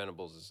Brent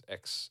Venables'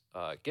 ex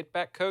Get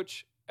Back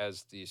coach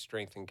as the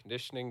strength and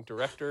conditioning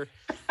director.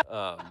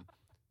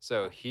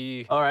 So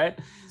he. All right.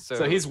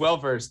 So he's well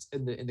versed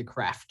in the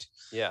craft.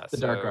 Yeah, the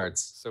dark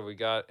arts. So we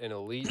got an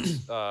elite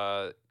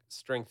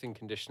strength and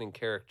conditioning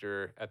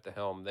character at the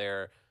helm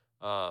there.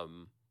 But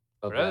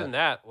other than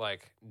that,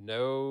 like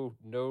no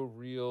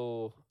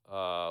real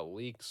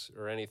leaks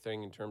or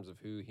anything in terms of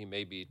who he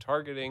may be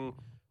targeting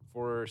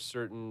for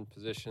certain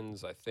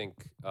positions. I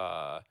think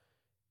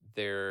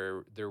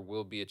there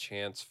will be a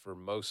chance for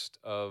most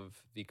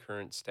of the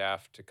current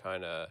staff to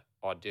kind of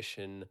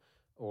audition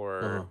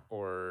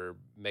or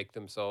make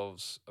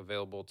themselves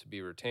available to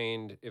be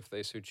retained if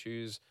they so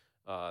choose.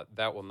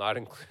 That will not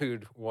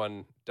include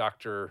one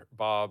Dr.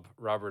 Bob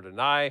Robert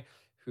and I,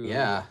 who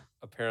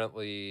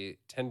apparently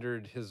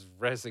tendered his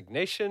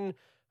resignation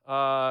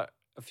a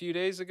few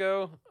days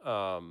ago.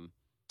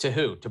 To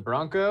who? To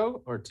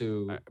Bronco or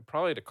to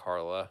probably to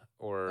Carla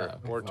or to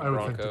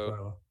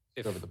Bronco.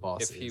 If the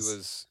boss if he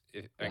was,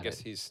 I guess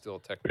he's still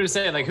technically. We're just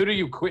saying, like, who do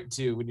you quit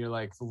to when you're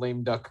like the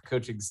lame duck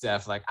coaching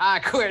staff? Like, I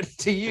quit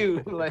to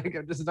you. Like,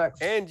 I'm just not.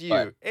 And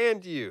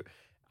you.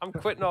 I'm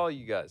quitting all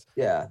you guys.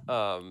 Yeah.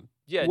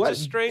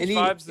 Just strange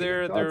vibes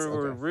there. There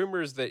were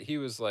rumors that he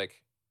was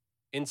like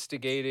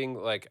instigating,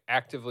 like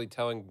actively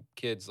telling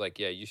kids, like,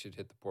 yeah, you should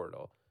hit the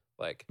portal,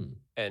 like,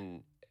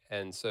 and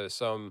so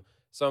some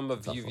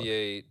of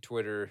UVA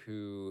Twitter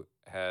who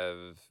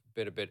have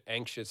been a bit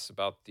anxious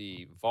about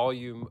the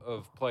volume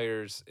of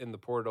players in the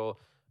portal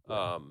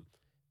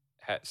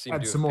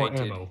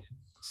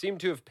seem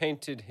to have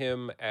painted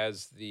him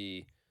as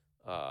the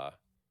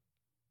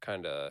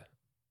kind of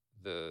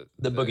the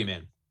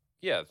boogeyman.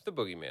 Yeah, the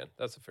boogeyman.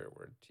 That's a fair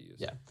word to use.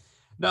 Yeah.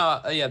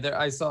 No,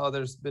 I saw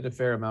there's been a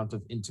fair amount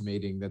of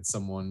intimating that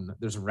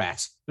there's a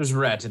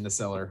rat in the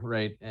cellar,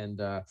 right?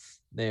 And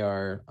they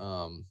are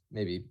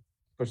maybe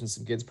pushing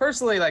some kids.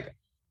 Personally, like,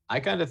 I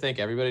kind of think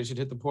everybody should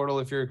hit the portal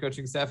if your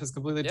coaching staff is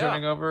completely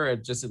turning over,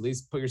 and just at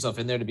least put yourself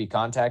in there to be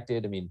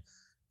contacted. I mean,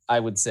 I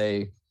would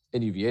say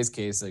in UVA's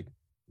case, like,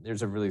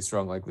 there's a really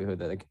strong likelihood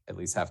that like at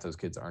least half those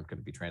kids aren't going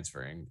to be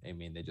transferring. I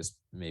mean, they just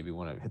maybe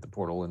want to hit the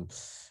portal and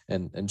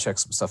check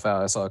some stuff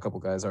out. I saw a couple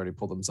guys already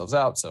pull themselves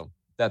out, so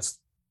that's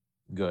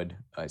good,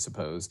 I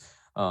suppose.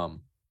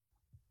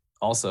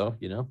 Also,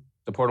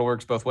 the portal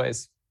works both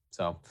ways,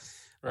 so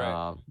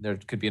there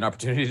could be an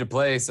opportunity to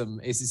play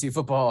some ACC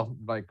football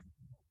like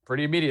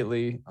pretty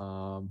immediately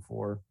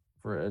for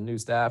a new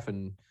staff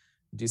and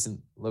decent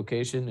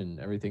location and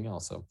everything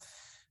else. So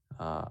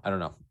I don't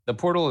know. The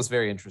portal is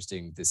very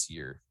interesting this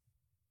year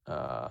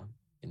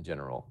in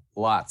general.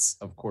 Lots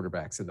of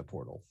quarterbacks in the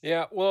portal.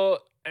 Yeah, well,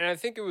 and I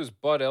think it was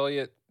Bud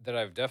Elliott that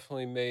I've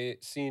definitely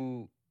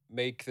seen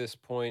make this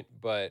point,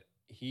 but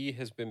he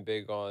has been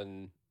big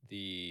on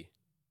the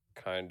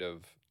kind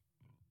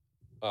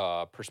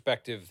of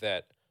perspective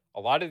that a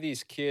lot of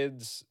these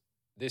kids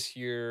this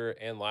year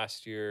and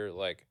last year,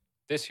 like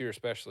this year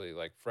especially,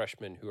 like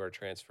freshmen who are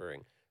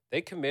transferring,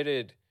 they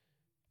committed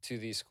to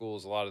these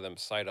schools, a lot of them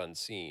sight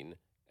unseen,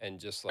 and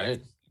just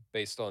like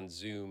based on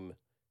Zoom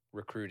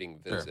recruiting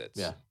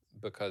visits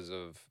because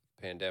of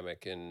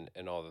pandemic and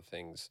all the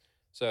things.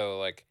 So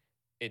like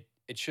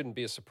it shouldn't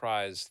be a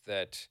surprise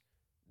that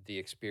the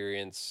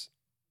experience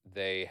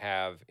they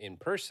have in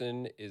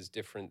person is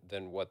different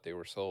than what they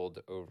were sold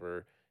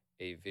over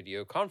a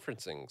video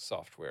conferencing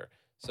software.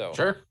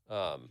 So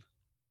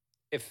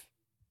if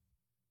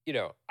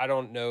I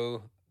don't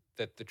know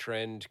that the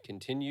trend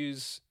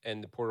continues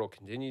and the portal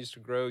continues to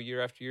grow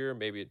year after year.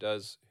 Maybe it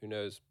does. Who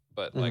knows?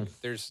 But like,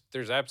 there's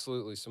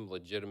absolutely some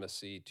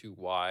legitimacy to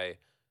why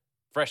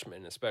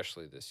freshmen,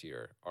 especially this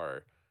year,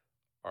 are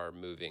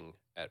moving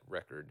at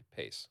record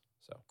pace.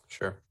 So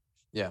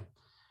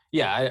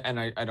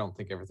I don't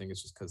think everything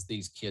is just because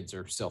these kids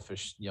are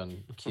selfish young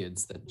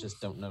kids that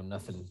just don't know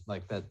nothing.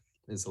 Like, that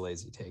is a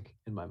lazy take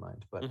in my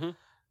mind. But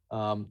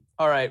all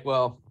right,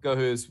 well, go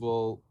Who's.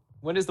 Well,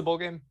 when is the bowl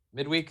game?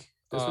 Midweek?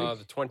 This week?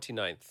 The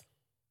 29th.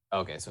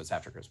 Okay, so it's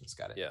after Christmas.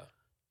 Got it. Yeah.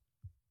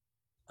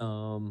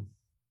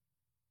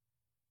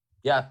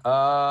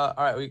 All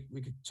right,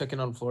 we could check in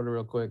on Florida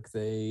real quick.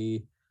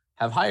 They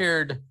have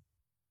hired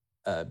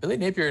Billy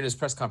Napier in his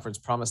press conference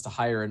promised to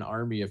hire an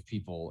army of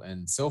people,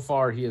 and so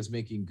far he is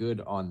making good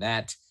on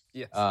that.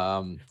 Yes.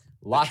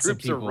 Lots of people.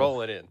 The troops are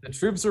rolling in. The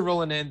troops are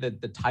rolling in.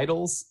 The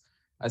titles.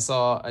 I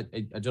saw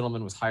a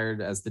gentleman was hired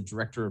as the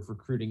director of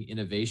recruiting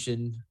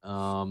innovation,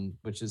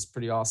 which is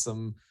pretty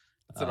awesome.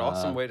 It's an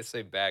awesome way to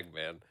say bag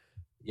man.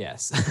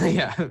 Yes.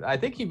 Yeah. I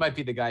think he might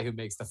be the guy who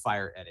makes the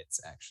fire edits,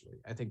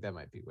 actually. I think that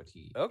might be what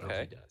he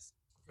does.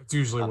 That's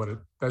usually what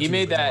he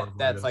made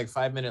that like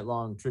 5-minute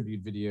long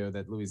tribute video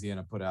that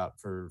Louisiana put out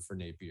for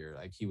Napier.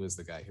 Like, he was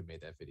the guy who made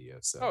that video.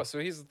 So so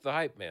he's the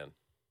hype man.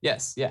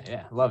 Yes.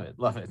 Yeah. Love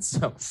it.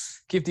 So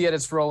keep the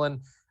edits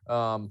rolling.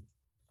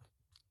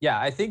 Yeah,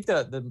 I think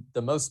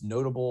the most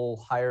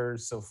notable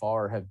hires so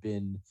far have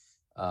been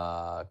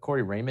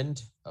Corey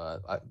Raymond.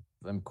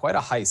 Quite a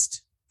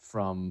heist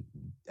from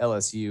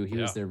LSU. He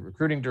was their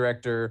recruiting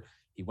director.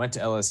 He went to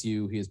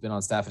LSU. He has been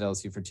on staff at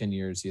LSU for 10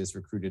 years. He has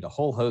recruited a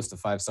whole host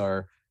of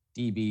 5-star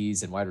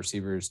DBs and wide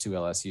receivers to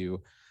LSU.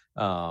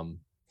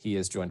 He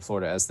has joined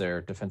Florida as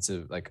their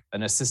defensive, like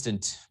an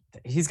assistant.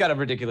 He's got a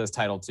ridiculous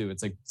title too.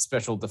 It's like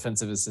special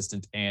defensive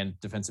assistant and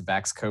defensive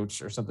backs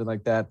coach or something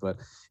like that. But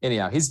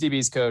anyhow, he's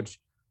DB's coach.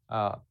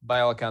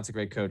 By all accounts, a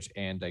great coach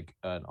and like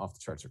an off the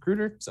charts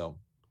recruiter. So,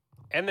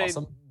 and they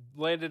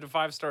landed a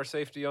 5-star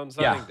safety on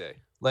signing day.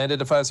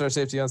 Landed a 5-star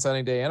safety on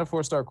signing day and a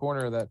 4-star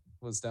corner that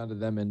was down to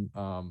them in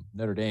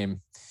Notre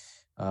Dame,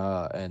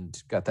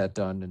 and got that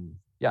done. And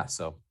yeah,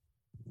 so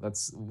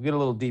we get a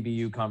little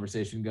DBU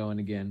conversation going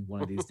again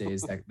one of these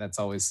days. That's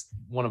always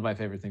one of my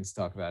favorite things to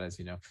talk about, as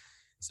you know.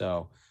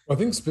 So I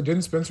think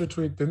didn't Spencer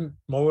tweet? Didn't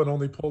Mullen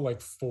only pull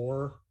like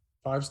 4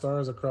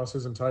 5-stars across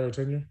his entire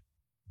tenure?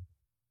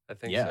 I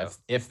think so.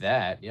 If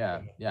that,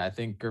 yeah. I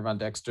think Gervon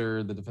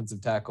Dexter, the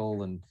defensive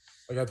tackle, and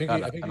like I think he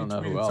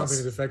tweeted something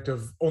to the effect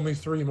of only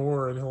 3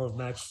 more and he'll have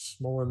matched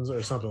Mullins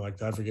or something like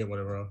that. I forget what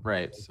it wrote.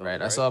 Right.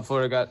 I saw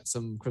Florida got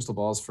some crystal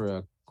balls for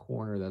a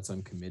corner that's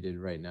uncommitted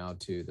right now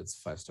too.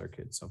 That's a 5-star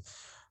kid. So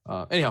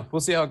anyhow, we'll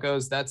see how it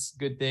goes. That's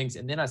good things.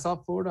 And then I saw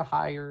Florida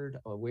hired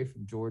away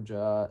from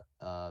Georgia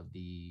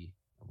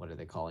what are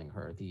they calling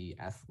her? The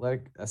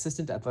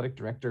assistant athletic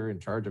director in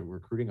charge of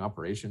recruiting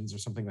operations or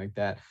something like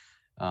that.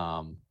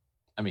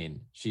 I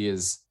mean,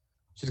 she's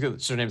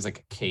good. Her name is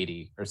like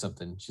Katie or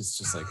something. She's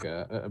just like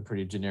a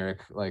pretty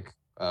generic, like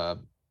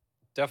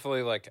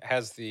definitely like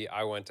has the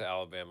I went to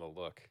Alabama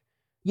look.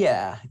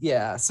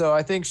 Yeah. So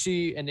I think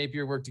she and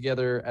Napier worked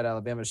together at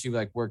Alabama. She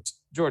like worked,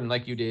 Jordan,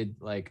 like you did,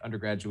 like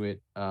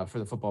undergraduate for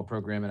the football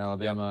program at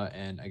Alabama.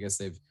 Yep. And I guess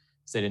they've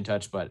stayed in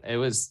touch, but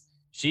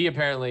she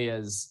apparently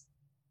is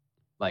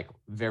like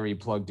very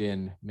plugged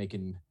in,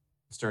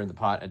 stirring the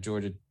pot at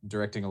Georgia,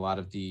 directing a lot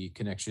of the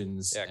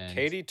connections. Yeah, and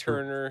Katie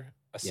Turner,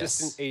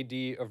 assistant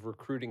AD of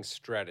recruiting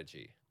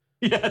strategy.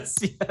 Yes.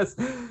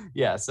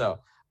 Yeah. So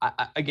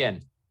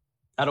again,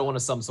 I don't want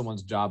to sum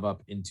someone's job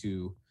up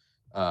into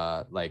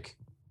like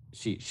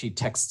she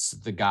texts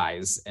the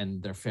guys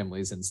and their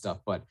families and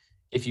stuff. But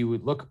if you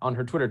would look on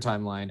her Twitter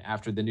timeline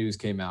after the news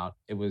came out,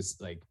 it was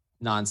like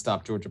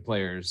nonstop Georgia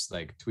players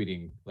like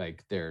tweeting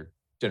like their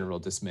general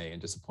dismay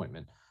and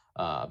disappointment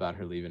about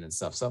her leaving and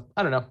stuff. So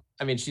I don't know.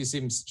 I mean, she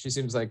seems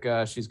like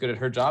she's good at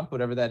her job,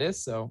 whatever that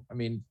is. So I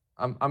mean,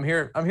 I'm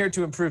here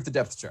to improve the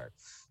depth chart.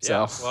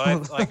 Yeah, so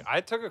well,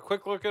 I took a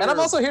quick look at and her. I'm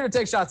also here to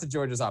take shots at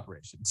Georgia's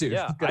operation too.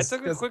 Yeah, I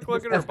took a quick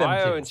look at her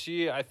bio, and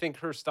I think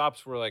her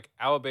stops were like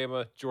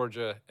Alabama,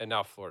 Georgia, and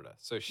now Florida.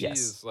 So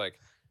she's like,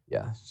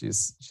 yeah,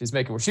 she's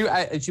making work. She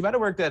might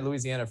have worked at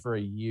Louisiana for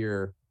a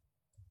year,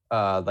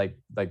 like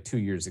 2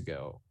 years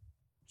ago.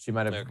 She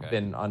might have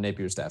been on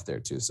Napier's staff there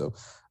too. So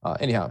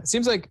anyhow, it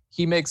seems like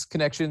he makes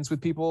connections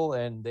with people,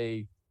 and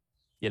they,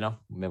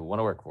 maybe want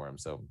to work for him.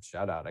 So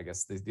shout out. I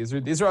guess these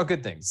are all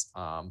good things.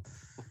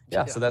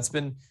 So that's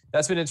been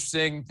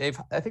interesting.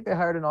 I think they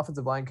hired an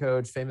offensive line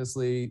coach.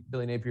 Famously,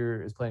 Billy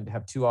Napier is planning to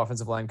have 2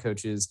 offensive line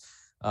coaches.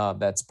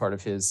 That's part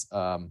of his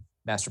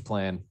master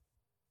plan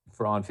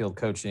for on-field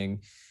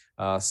coaching.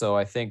 So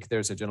I think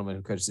there's a gentleman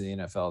who coaches in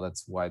the NFL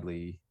that's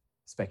widely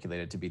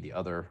speculated to be the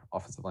other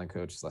offensive line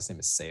coach. His last name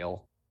is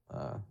Sale,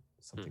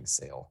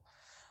 Sale,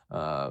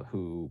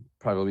 who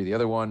probably will be the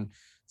other one.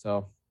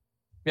 So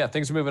yeah,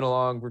 things are moving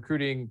along.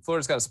 Recruiting,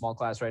 Florida's got a small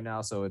class right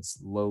now, so it's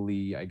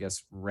lowly, I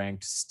guess,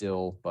 ranked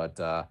still, but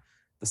the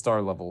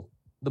star level,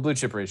 the blue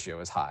chip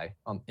ratio is high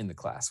in the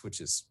class, which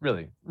is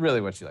really,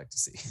 really what you like to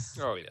see.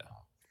 Oh yeah,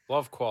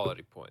 love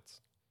quality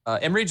points.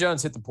 Emory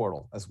Jones hit the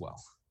portal as well.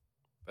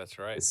 That's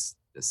right.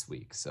 This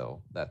week,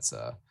 so that's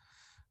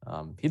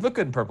he'd look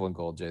good in purple and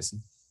gold,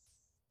 Jason.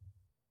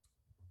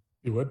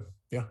 He would,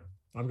 yeah.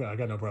 I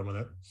got no problem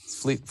with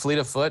that. Fleet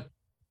of foot,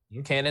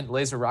 cannon,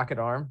 laser rocket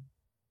arm.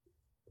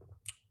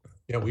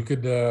 Yeah, we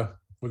got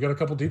a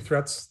couple deep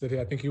threats that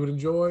I think he would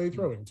enjoy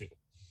throwing to.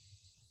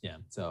 Yeah.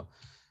 So,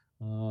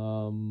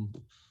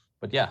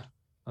 but yeah.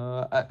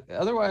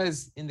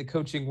 Otherwise, in the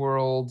coaching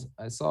world,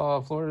 I saw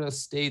Florida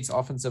State's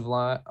offensive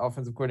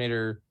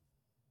coordinator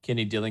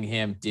Kenny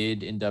Dillingham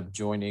did end up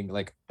joining.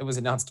 Like, it was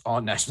announced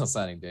on National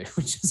Signing Day,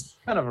 which is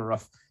kind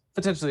of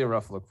potentially a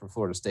rough look for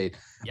Florida State.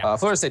 Yeah.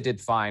 Florida State did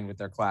fine with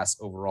their class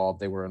overall.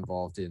 They were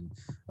involved in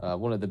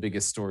one of the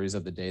biggest stories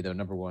of the day, though,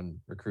 number 1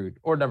 recruit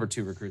or number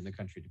 2 recruit in the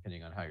country,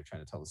 depending on how you're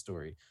trying to tell the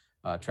story.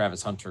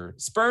 Travis Hunter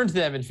spurned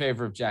them in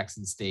favor of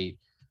Jackson State.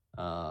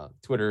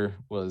 Twitter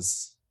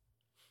was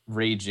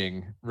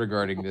raging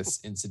regarding this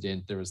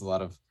incident. There was a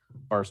lot of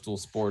Barstool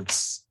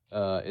Sports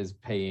is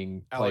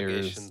paying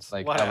players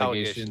like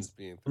allegations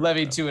being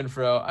levied to and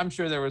fro. I'm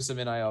sure there was some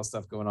NIL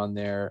stuff going on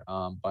there.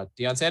 But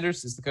Deion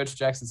Sanders is the coach of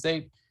Jackson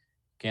State.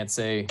 Can't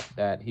say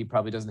that he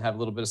probably doesn't have a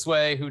little bit of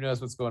sway. Who knows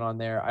what's going on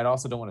there? I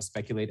also don't want to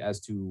speculate as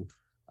to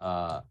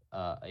a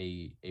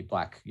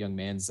black young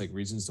man's like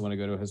reasons to want to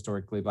go to a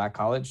historically black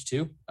college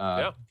too.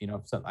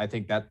 So I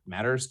think that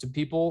matters to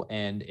people,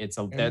 and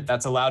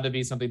that's allowed to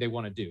be something they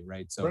want to do,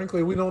 right? So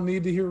frankly, we don't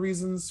need to hear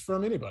reasons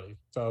from anybody.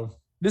 So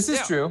this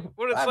is true.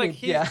 Well, it's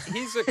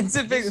he's a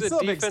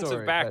defensive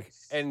story, back,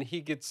 and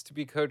he gets to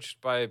be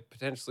coached by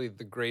potentially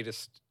the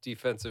greatest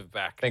defensive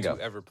back to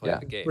ever play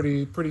the game.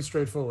 Pretty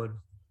straightforward.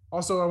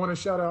 Also, I want to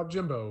shout out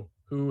Jimbo,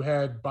 who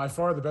had by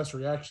far the best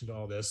reaction to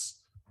all this.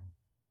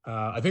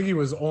 I think he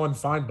was on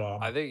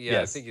Feinbaum. I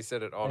think he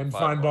said it on. And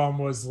Feinbaum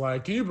was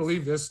like, "Can you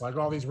believe this? Like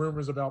all these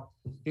rumors about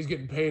he's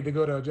getting paid to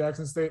go to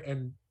Jackson State."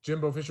 And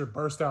Jimbo Fisher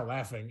burst out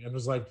laughing and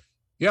was like,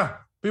 "Yeah,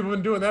 people have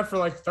been doing that for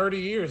like 30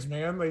 years,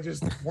 man. They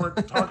just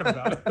weren't talking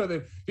about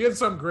it." He had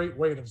some great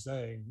way of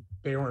saying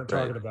they weren't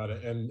talking about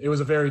it, and it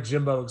was a very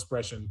Jimbo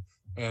expression.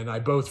 And I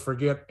both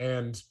forget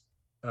and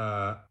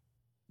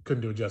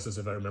couldn't do it justice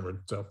if I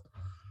remembered. So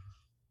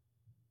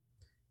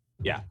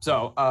yeah.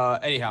 So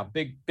anyhow,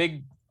 big.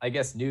 I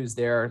guess news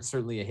there,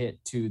 certainly a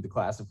hit to the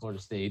class of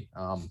Florida State.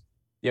 The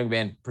young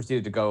man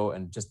proceeded to go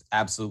and just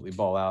absolutely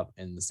ball out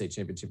in the state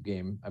championship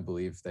game, I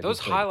believe. Those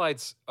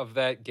highlights of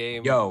that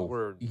game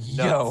were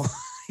nuts.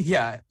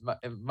 Yeah,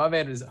 my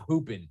man was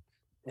hooping.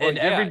 And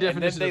every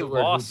definition and then they of the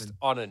word lost hooping.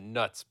 On a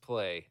nuts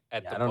play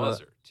at the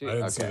buzzer, too. I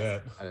didn't see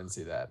that. I didn't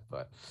see that,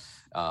 but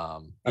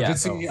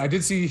I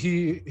did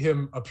see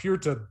him appear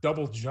to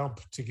double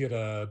jump to get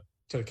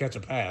to catch a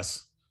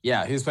pass.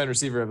 Yeah, he was playing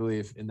receiver, I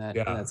believe, in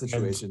that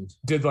situation. And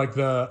did like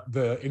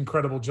the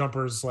incredible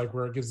jumpers, like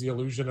where it gives the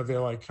illusion of they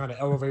like kind of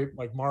elevate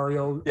like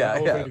Mario.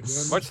 Again.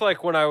 Much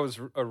like when I was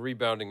a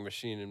rebounding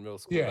machine in middle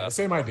school. Yeah,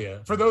 same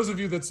idea. For those of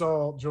you that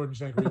saw Jordan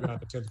Shank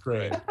rebound in 10th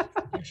grade,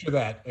 picture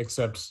that,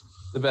 except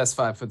the best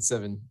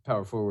 5'7"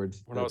 power forward.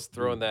 When I was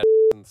throwing that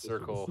in the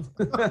circle,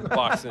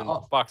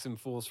 boxing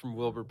fools from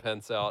Wilbur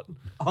Pence out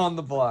on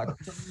the block.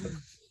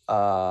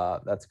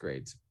 That's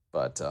great,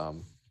 but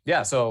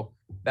so.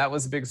 That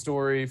was a big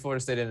story. Florida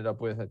State ended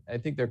up with, I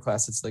think their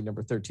class is like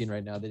number 13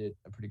 right now. They did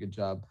a pretty good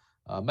job.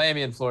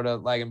 Miami and Florida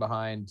lagging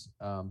behind,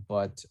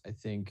 but I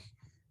think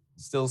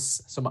still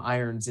some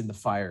irons in the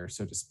fire,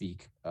 so to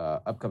speak,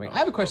 upcoming. I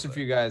have a question for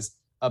you guys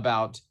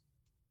about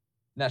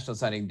National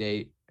Signing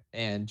Day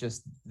and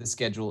just the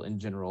schedule in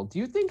general. Do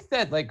you think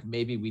that like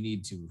maybe we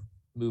need to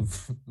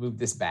move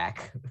this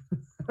back?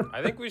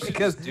 I think we should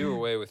just do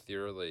away with the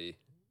early.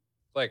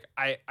 Like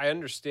I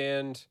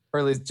understand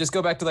early. Just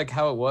go back to like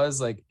how it was.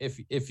 Like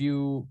if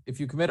you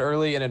commit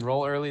early and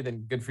enroll early, then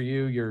good for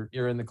you.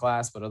 You're in the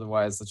class. But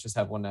otherwise, let's just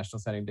have one National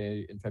Signing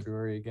Day in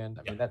February again.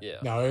 I mean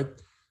No,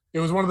 it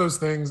was one of those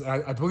things.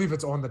 I believe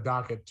it's on the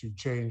docket to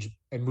change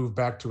and move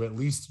back to at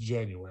least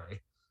January.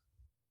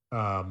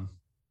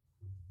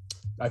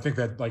 I think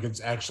that like it's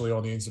actually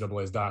on the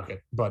NCAA's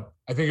docket, but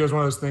I think it was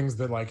one of those things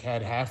that like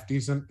had half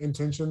decent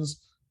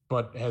intentions,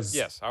 but has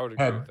I would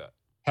agree with that.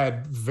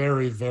 Had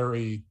very,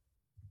 very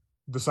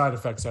the side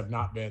effects have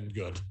not been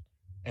good.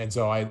 And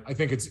so I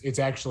think it's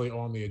actually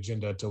on the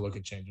agenda to look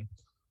at changing.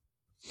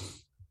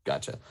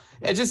 Gotcha.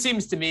 It just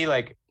seems to me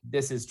like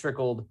this is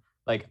trickled.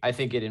 Like, I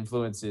think it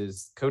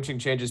influences coaching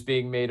changes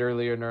being made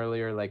earlier and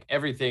earlier. Like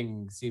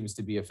everything seems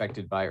to be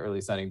affected by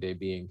early signing day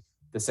being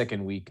the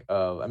second week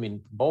of,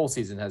 bowl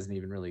season hasn't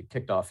even really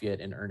kicked off yet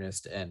in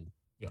earnest. And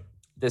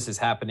this is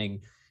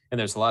happening. And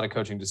there's a lot of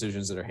coaching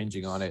decisions that are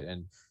hinging on it.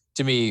 And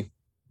to me,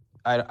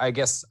 I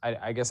guess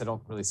I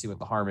don't really see what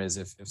the harm is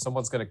if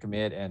someone's going to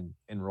commit and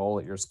enroll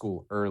at your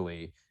school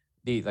early.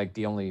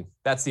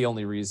 That's the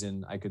only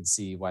reason I could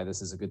see why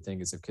this is a good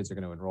thing is if kids are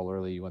going to enroll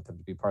early, you want them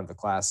to be part of the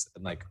class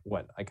and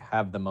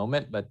have the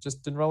moment, but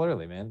just enroll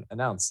early, man.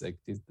 Announce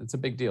it's a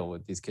big deal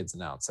with these kids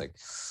announce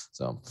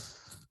so.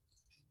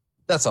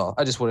 That's all.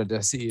 I just wanted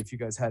to see if you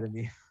guys had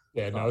any.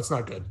 Yeah, no, it's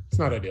not good. It's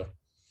not ideal.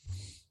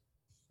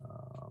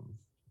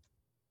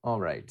 All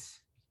right.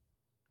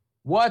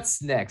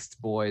 What's next,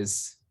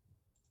 boys?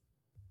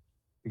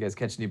 You guys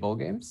catch any bowl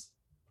games?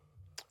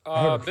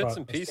 Bits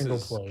and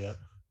pieces. Yet.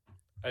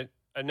 I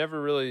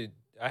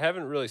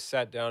haven't really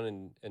sat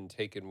down and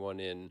taken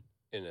one in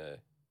a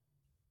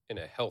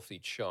healthy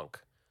chunk.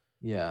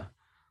 Yeah.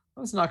 I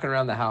was knocking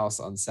around the house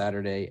on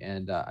Saturday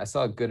and I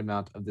saw a good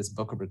amount of this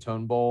Boca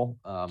Raton Bowl.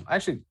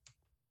 Actually,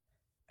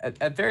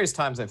 at various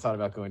times I've thought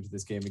about going to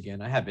this game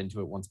again. I have been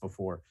to it once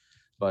before,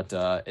 but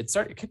it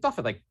kicked off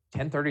at like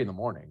 10:30 in the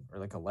morning or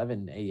like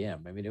 11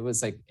 a.m. It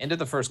was like end of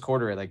the first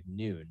quarter at like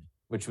noon,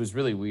 which was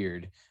really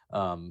weird.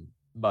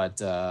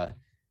 But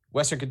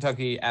Western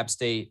Kentucky, App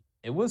State,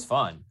 it was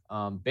fun.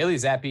 Bailey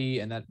Zappi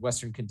and that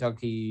Western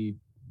Kentucky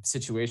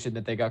situation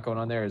that they got going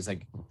on there is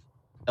like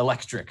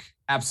electric,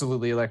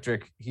 absolutely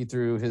electric. He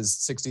threw his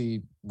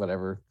 59th,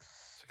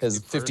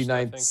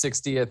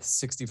 60th,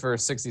 61st,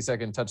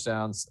 62nd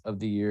touchdowns of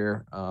the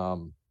year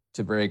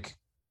to break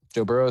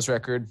Joe Burrow's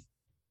record.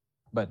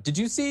 But did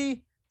you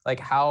see like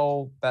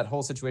how that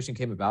whole situation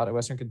came about at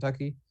Western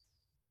Kentucky?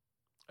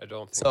 I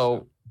don't think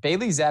so.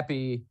 Bailey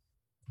Zappi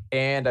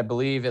and I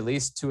believe at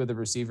least two of the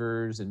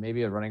receivers and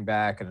maybe a running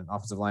back and an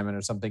offensive lineman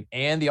or something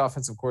and the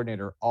offensive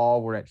coordinator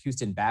all were at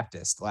Houston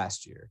Baptist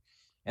last year.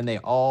 and they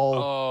all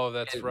Oh,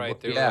 that's right.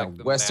 They were yeah, like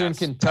the Western mass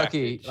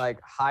Kentucky package. like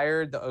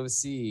hired the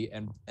OC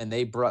and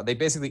they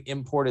basically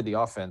imported the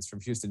offense from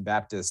Houston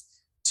Baptist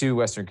to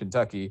Western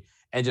Kentucky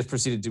and just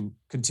proceeded to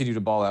continue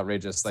to ball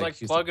outrageous It's like like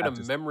Houston plugging a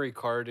Baptist. memory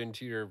card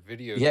into your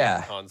video Yeah.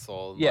 game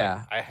console and Yeah.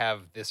 like, I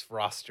have this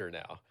roster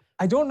now.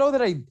 I don't know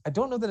that I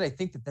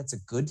think that that's a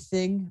good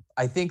thing.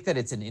 I think that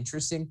it's an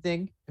interesting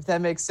thing, if that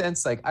makes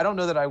sense. Like, I don't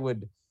know that I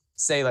would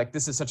say like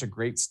this is such a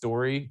great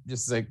story,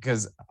 just like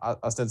because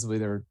ostensibly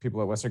there were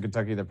people at Western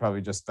Kentucky that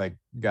probably just like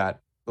got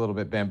a little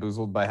bit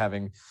bamboozled by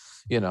having,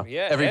 Yeah,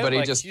 everybody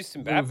and, like, just Houston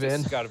move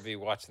Baptist in. got to be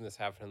watching this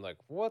happening. Like,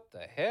 what the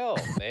hell,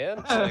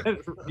 man? Like,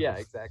 Yeah,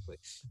 exactly.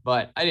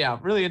 But yeah,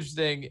 really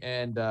interesting.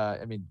 And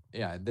I mean,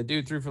 yeah, the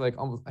dude threw for like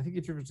almost, I think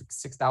he threw for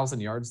 6,000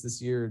 yards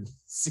this year,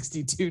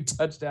 62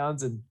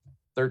 touchdowns in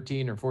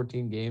 13 or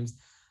 14 games.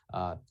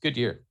 Good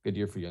year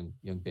for young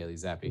Bailey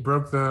Zappi. He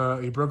broke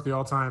the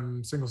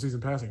all-time single season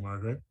passing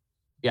mark, right?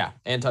 Yeah,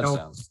 and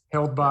touchdowns.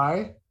 Held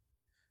by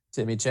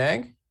Timmy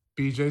Chang.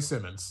 B.J.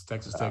 Simmons,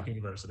 Texas Tech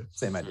University.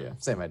 Same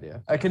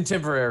idea. A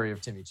contemporary of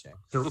Timmy Chang.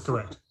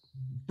 Correct.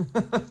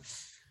 it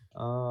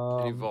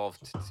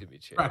evolved to Timmy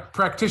Chang.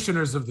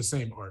 Practitioners of the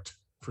same art,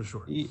 for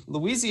sure. The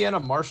Louisiana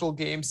Marshall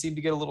game seemed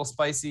to get a little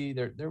spicy.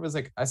 There was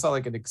like, I saw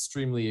like an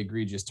extremely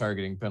egregious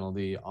targeting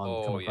penalty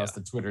come across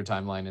the Twitter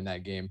timeline in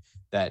that game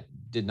that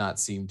did not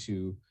seem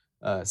to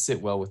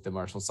sit well with the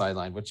Marshall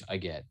sideline, which I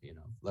get.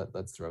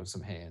 Let's throw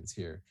some hands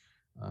here.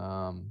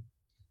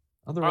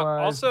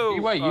 Otherwise, also,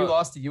 BYU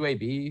lost to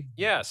UAB.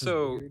 Yeah,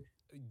 so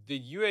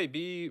the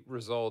UAB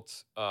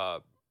results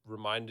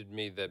reminded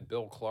me that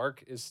Bill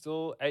Clark is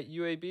still at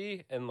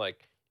UAB, and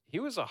like he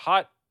was a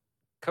hot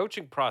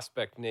coaching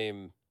prospect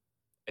name,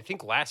 I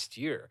think last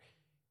year,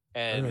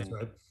 and that's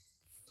right.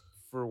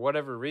 for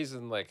whatever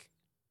reason, like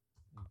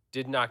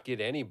did not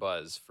get any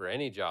buzz for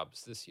any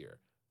jobs this year.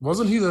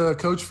 Wasn't he the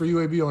coach for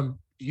UAB on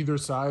either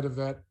side of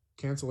that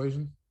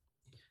cancellation?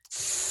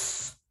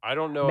 I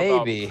don't know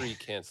Maybe. about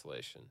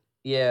pre-cancellation.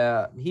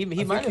 Yeah, he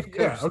might have coached.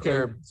 Yeah, okay.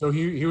 Their, so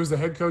he was the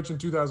head coach in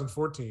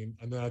 2014,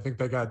 and then I think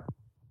they got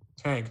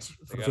tanked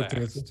for They got 15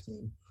 and axed.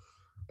 16,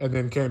 and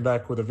then came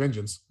back with a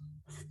vengeance.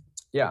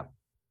 yeah,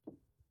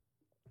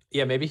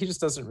 maybe he just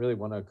doesn't really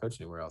want to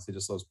coach anywhere else. He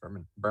just loves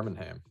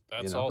Birmingham.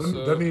 That's you know?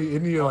 also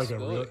Isn't he like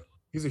possibility.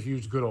 he's a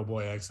huge good old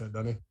boy accent,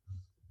 doesn't he?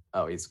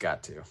 Oh, he's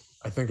got to.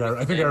 I think With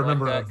I a name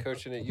remember like that,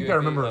 coaching at I think UAB, I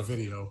remember a love it.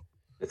 video.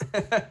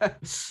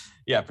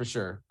 Yeah, for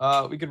sure.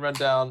 We can run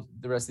down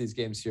the rest of these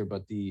games here,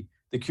 but the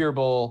Cure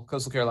Bowl,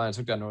 Coastal Carolina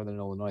took down Northern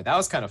Illinois. That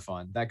was kind of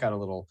fun. That got a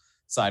little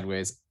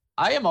sideways.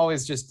 I am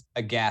always just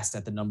aghast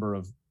at the number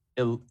of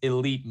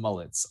elite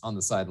mullets on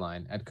the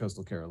sideline at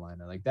Coastal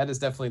Carolina. Like that is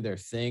definitely their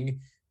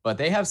thing, but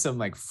they have some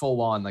like full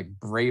on like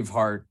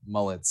Braveheart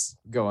mullets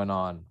going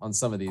on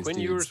some of these Quinn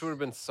dudes. Ewers would have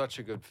been such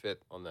a good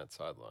fit on that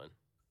sideline.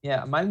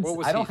 Yeah, mine's, What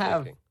was I he don't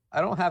have thinking? I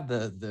don't have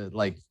the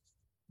like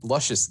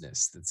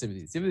lusciousness that some of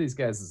these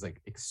guys is like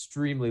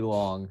extremely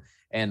long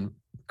and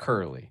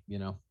curly,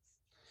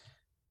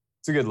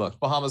 It's a good look.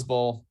 Bahamas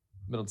Bowl,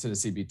 Middle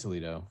Tennessee beat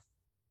Toledo.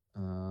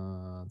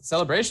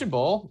 Celebration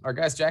Bowl, our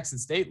guys Jackson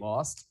State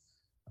lost.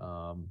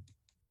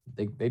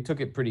 They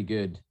took it pretty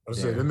good. I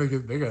was saying, there.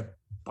 then they got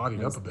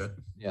bodied up a bit.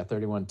 Yeah,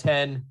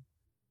 31-10.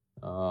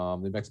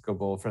 The Mexico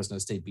Bowl, Fresno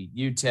State beat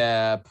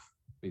UTEP.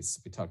 We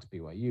talked to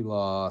BYU,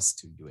 lost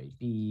to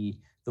UAB.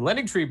 The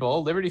Lending Tree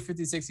Bowl, Liberty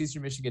 56,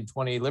 Eastern Michigan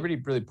 20. Liberty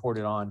really poured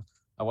it on.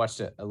 I watched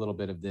a little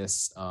bit of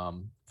this.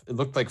 It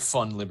looked like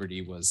fun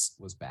Liberty was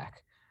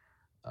back.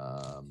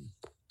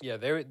 Yeah,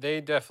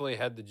 they definitely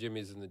had the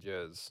Jimmies and the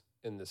Joes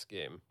in this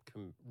game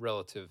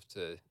relative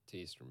to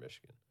Eastern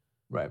Michigan.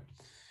 Right.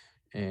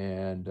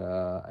 And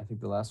I think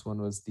the last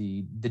one was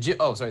the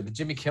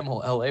Jimmy Kimmel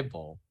LA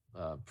Bowl,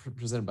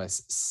 presented by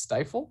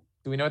Stifel.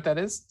 Do we know what that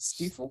is?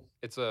 Stifel?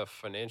 It's a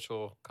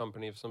financial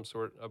company of some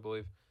sort, I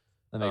believe.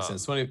 That makes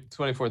sense.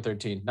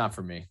 24-13. Not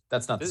for me.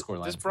 That's not the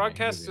scoreline. This for me, I'm gonna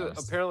broadcast be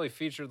honest. apparently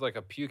featured like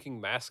a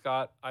puking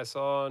mascot I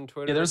saw on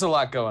Twitter. Yeah, there's a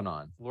lot going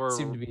on.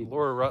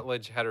 Laura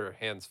Rutledge had her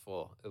hands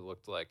full, it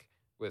looked like.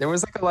 There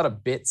was like a lot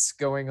of bits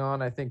going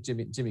on. I think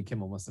Jimmy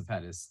Kimmel must have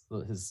had his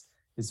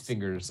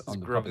fingers on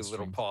the grubby puppet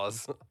little strings.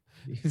 paws.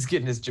 He's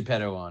getting his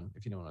Geppetto on,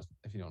 if you know what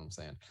I'm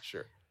saying.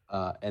 Sure.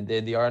 And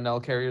then the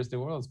RNL Carriers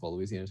New Orleans Bowl,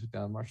 Louisiana took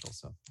down Marshall.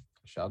 So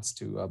shouts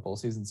to bowl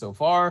season so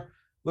far.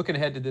 Looking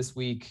ahead to this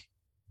week,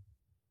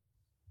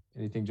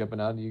 anything jumping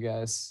out to you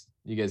guys?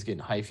 You guys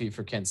getting hyphy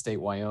for Kent State,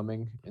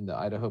 Wyoming in the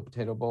Idaho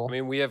Potato Bowl? I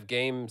mean, we have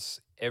games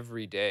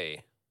every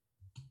day.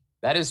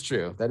 That is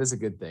true. That is a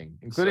good thing,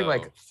 including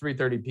like So-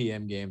 3:30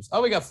 p.m. games.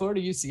 Oh, we got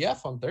Florida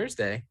UCF on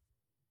Thursday.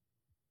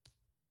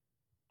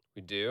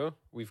 We do.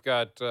 We've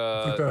got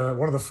I think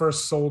one of the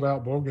first sold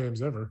out bowl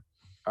games ever.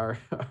 Our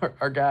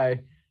guy,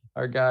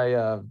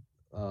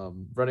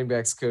 running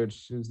backs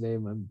coach, whose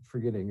name I'm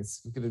forgetting,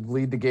 is going to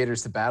lead the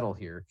Gators to battle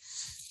here.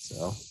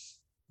 So,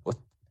 with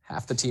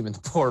half the team in the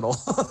portal.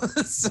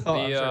 So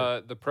I'm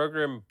sure- the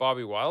program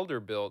Bobby Wilder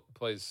built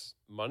plays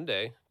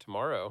Monday,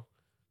 tomorrow.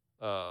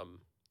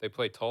 They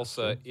play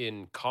Tulsa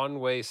in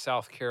Conway,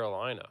 South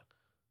Carolina.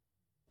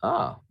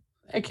 Ah,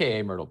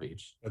 aka Myrtle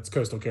Beach. That's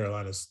coastal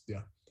Carolinas.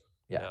 Yeah.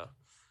 Yeah.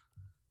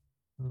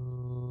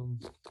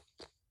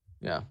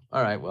 Yeah.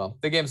 All right. Well,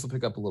 the games will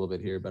pick up a little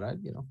bit here, but I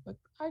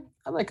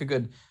like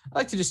I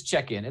like to just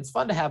check in. It's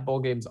fun to have bowl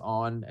games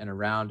on and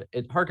around.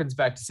 It harkens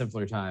back to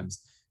simpler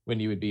times when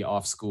you would be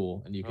off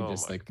school and you could Oh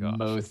just my like gosh.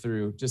 mow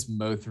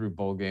through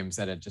bowl games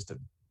at just an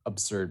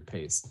absurd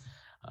pace.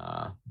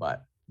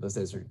 But those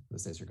days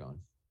are gone.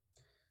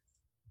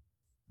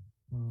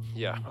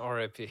 Yeah,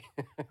 RIP.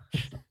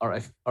 All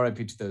right.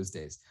 RIP to those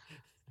days.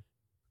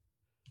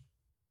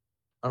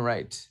 All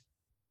right.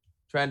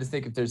 Trying to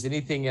think if there's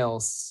anything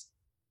else.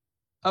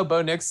 Oh,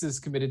 Bo Nix is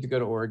committed to go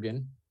to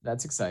Oregon.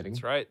 That's exciting.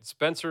 That's right.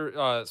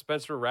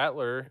 Spencer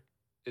Rattler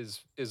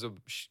is a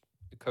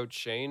Coach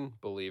Shane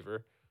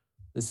believer.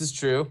 This is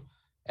true.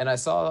 And I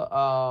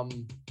saw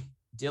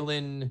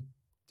Dylan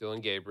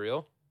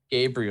Gabriel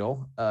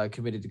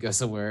committed to go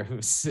somewhere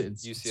who's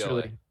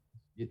UCLA.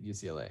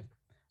 UCLA.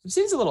 It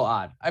seems a little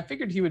odd. I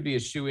figured he would be a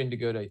shoe-in to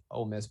go to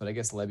Ole Miss, but I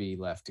guess Levy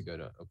left to go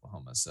to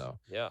Oklahoma. So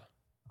Yeah.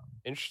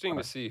 Interesting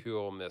to see who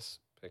Ole Miss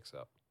picks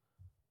up.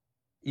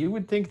 you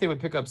would think they would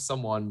pick up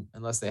someone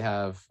unless they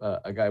have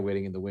a guy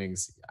waiting in the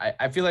wings.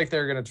 I feel like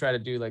they're going to try to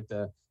do like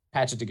the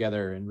patch it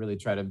together and really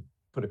try to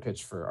put a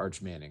pitch for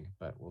Arch Manning,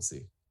 but we'll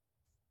see.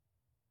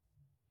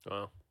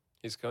 Well,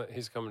 he's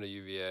coming to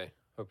UVA.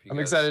 Hope you I'm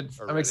guys excited.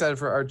 are I'm ready. excited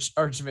for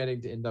Arch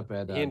Manning to end up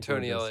at. He and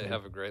Tony Georgia, Elliott so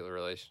have a great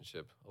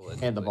relationship.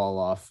 Allegedly. hand the ball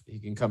off. He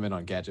can come in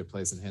on gadget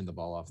plays and hand the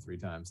ball off 3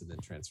 times and then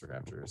transfer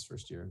after his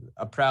first year.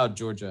 A proud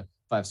Georgia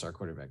 5-star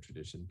quarterback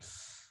tradition.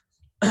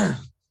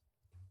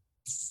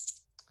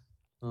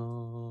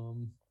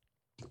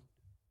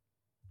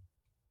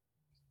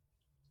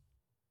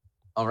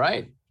 All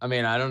right. I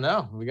mean, I don't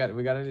know. We got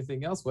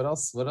anything else? What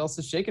else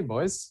is shaking,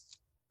 boys?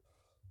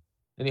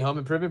 Any home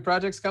improvement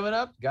projects coming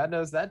up? God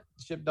knows that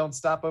ship don't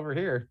stop over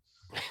here.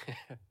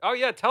 Oh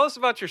yeah, tell us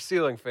about your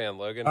ceiling fan,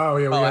 Logan. Oh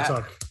yeah, we Oh, gotta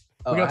talk.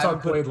 We gotta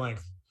talk blade put,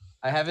 length.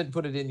 I haven't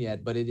put it in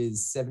yet, but it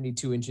is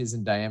 72 inches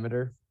in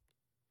diameter.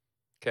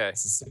 Okay.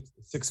 It's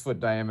a 6-foot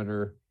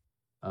diameter.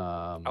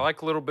 I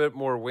like a little bit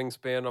more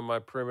wingspan on my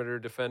perimeter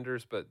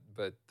defenders, but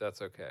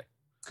that's okay.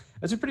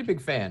 That's a pretty big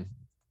fan.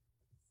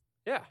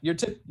 Yeah. Your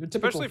typical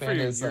Especially for fan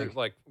your, is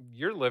like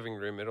your living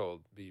room,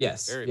 it'll be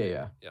yes, very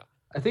yeah. yeah.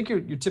 I think your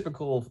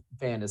typical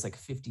fan is like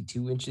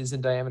 52 inches in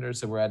diameter,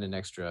 so we're at an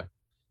extra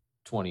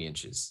 20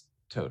 inches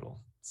total.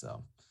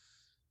 So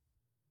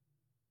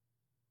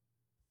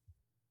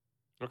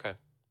Okay.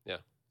 Yeah.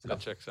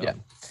 That checks out. Yeah.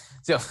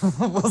 So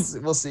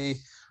we'll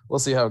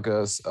see how it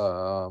goes.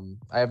 I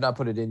have not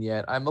put it in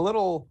yet. I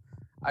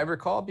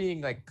recall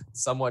being like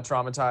somewhat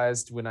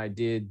traumatized when I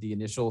did the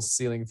initial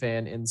ceiling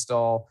fan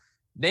install,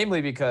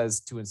 namely because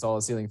to install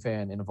a ceiling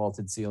fan in a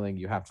vaulted ceiling,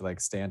 you have to like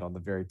stand on the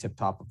very tip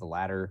top of the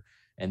ladder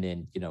and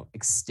then,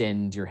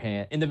 extend your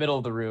hand in the middle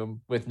of the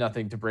room with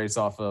nothing to brace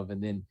off of,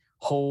 and then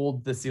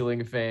hold the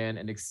ceiling fan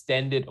and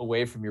extend it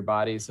away from your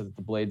body so that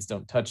the blades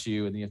don't touch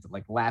you. And then you have to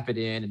like lap it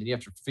in, and then you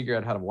have to figure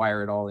out how to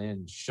wire it all in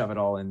and shove it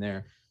all in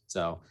there.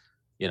 So,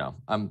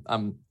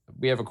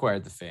 we have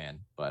acquired the fan,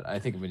 but I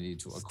think we need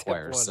to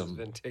acquire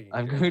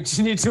I'm going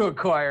to need to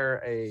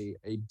acquire a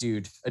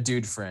dude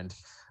friend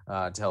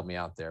to help me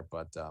out there.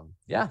 But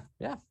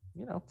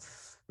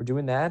we're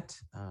doing that.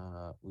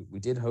 We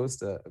did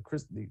host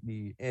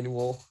the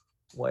annual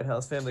White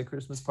House family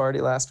Christmas party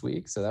last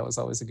week, so that was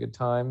always a good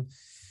time.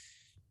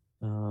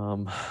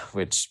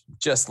 Which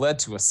just led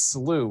to a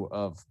slew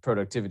of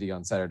productivity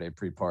on Saturday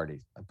pre-party.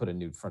 I put a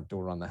new front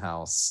door on the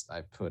house.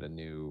 I put a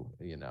new,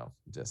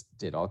 just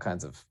did all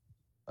kinds of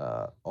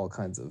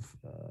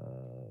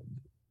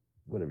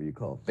whatever you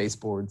call it,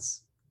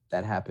 baseboards.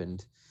 That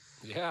happened.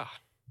 Yeah.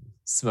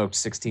 Smoked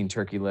 16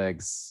 turkey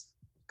legs,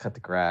 cut the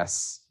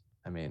grass.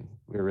 I mean,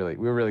 we were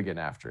really getting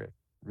after it.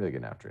 Really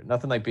getting after it.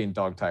 Nothing like being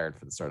dog tired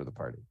for the start of the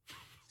party.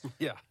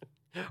 Yeah.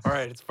 All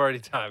right, it's party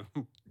time.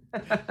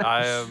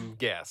 I am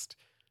gassed.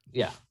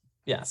 Yeah.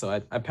 So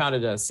I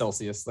pounded a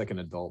Celsius like an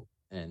adult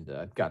and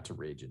got to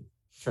raging.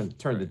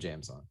 Turned the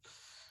jams on.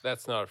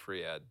 That's not a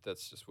free ad.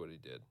 That's just what he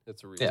did.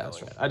 It's a retelling. Yeah,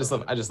 that's right. I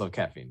just love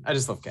caffeine. I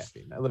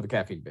live a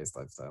caffeine-based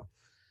lifestyle.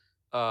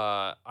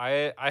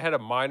 I had a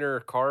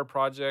minor car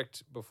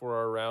project before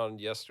our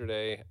round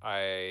yesterday.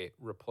 I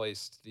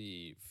replaced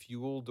the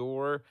fuel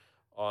door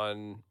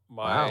on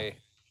my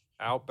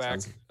Outback.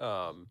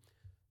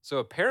 So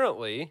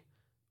apparently,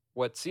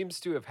 what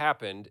seems to have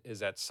happened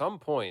is at some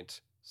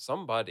point,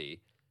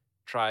 somebody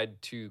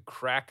tried to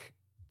crack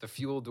the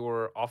fuel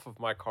door off of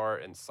my car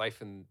and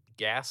siphon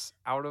gas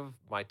out of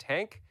my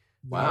tank.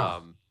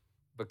 Wow.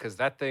 Because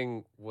that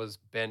thing was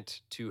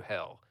bent to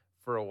hell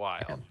for a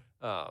while.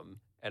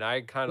 And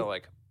I kind of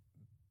like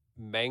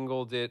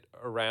mangled it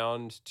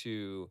around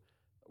to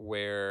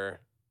where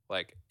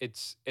like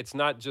it's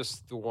not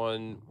just the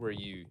one where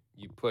you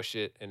push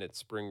it and it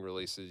spring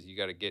releases. You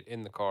got to get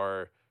in the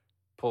car,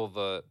 pull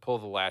the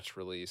latch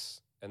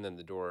release, and then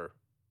the door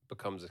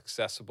becomes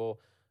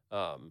accessible.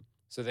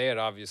 So they had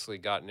obviously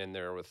gotten in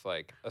there with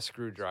like a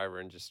screwdriver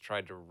and just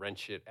tried to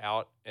wrench it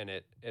out, and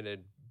it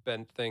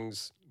bent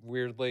things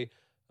weirdly.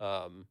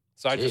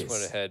 So I just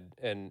went Jeez. ahead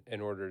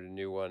and ordered a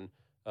new one.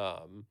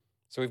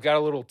 So we've got a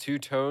little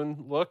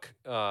two-tone look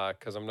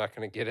because I'm not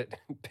going to get it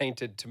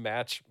painted to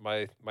match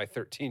my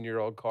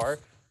 13-year-old car.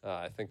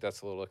 I think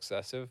that's a little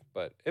excessive,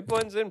 but it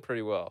blends in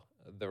pretty well.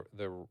 The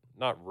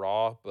not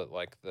raw, but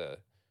like the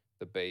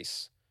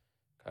base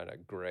kind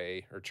of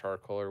gray or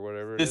charcoal or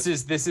whatever. This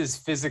is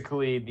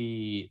physically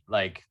the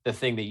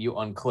thing that you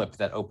unclip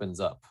that opens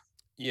up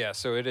Yeah,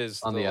 so it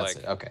is on the like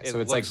outside. Okay, it so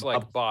it's looks like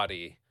up,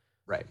 body,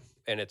 right.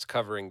 and it's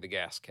covering the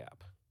gas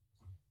cap.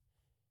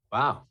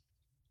 Wow.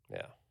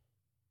 Yeah.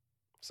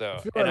 So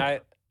I feel and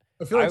like-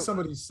 I feel like I-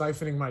 somebody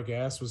siphoning my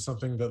gas was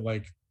something that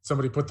like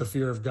somebody put the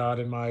fear of God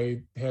in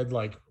my head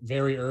like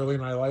very early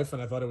in my life,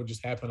 and I thought it would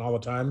just happen all the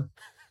time.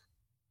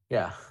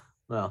 Yeah.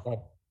 Well,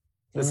 But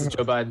this is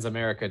Joe Biden's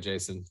America,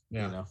 Jason.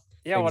 Yeah. You know.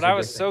 yeah, things what are I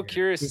was different so here.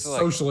 curious this to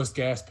like socialist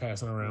gas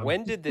passing around.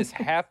 when did this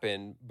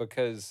happen?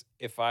 Because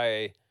if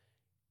I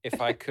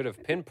could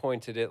have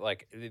pinpointed it,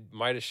 like it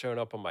might have shown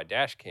up on my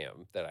dash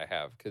cam that I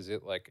have, because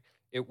it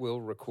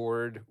will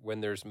record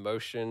when there's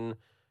motion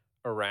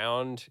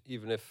around,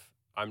 even if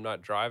I'm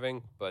not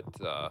driving. But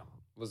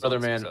was Brother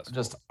man unsuccessful.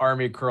 just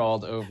army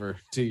crawled over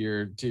to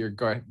your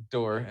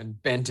door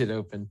and bent it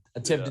open,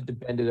 attempted to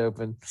bend it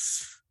open,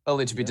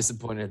 only to be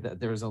disappointed that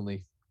there was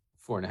only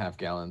 4.5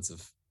 gallons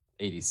of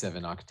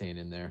 87 octane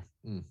in there.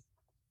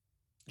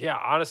 Yeah,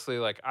 honestly,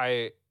 like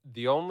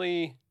the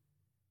only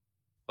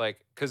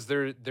like because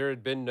there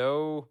had been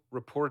no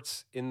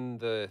reports in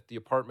the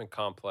apartment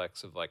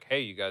complex of like,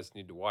 hey, you guys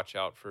need to watch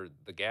out for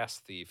the gas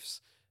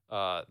thieves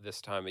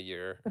this time of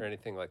year or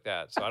anything like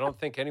that. So I don't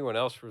think anyone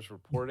else was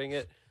reporting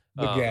it.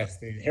 The gas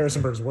thing.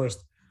 Harrisonburg's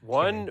worst.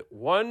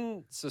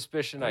 One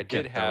suspicion I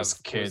did Get have those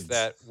kids. was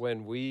that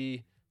when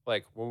we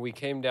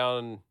came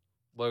down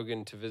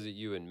Logan to visit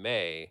you in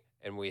May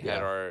and we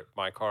had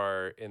my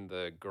car in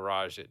the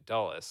garage at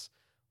Dulles,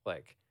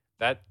 like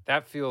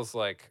that feels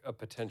like a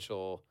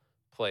potential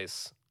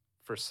place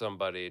for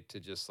somebody to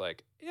just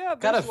like,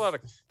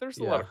 there's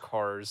a lot of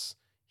cars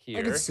here.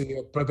 I can see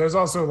it, but there's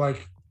also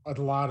like a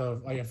lot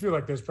of like I feel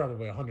like there's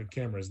probably 100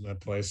 cameras in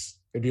that place.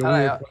 It'd be a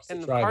weird place in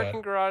to the try parking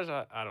that. garage,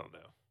 I don't know.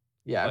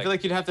 Yeah, I Like- feel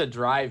like you'd have to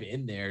drive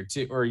in there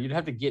too, or you'd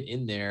have to get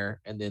in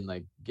there and then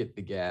like get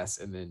the gas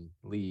and then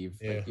leave.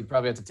 Yeah. Like you'd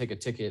probably have to take a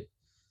ticket.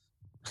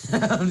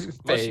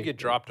 Unless you get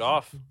dropped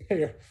off.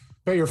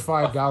 Pay your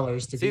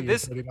 $5 to See, get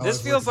this your $30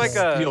 this feels like worth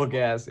of gas. Steel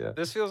gas, yeah.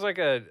 This feels like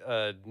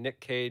a Nick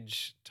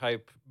Cage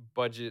type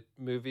budget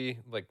movie,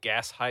 like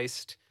Gas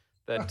Heist,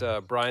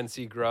 that Brian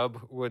C. Grubb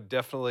would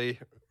definitely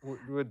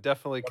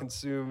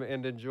consume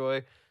and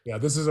enjoy. Yeah,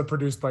 this is a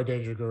produced by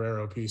Danger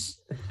Guerrero piece.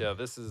 Yeah,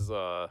 this is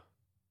a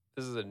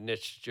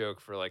niche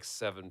joke for like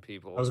 7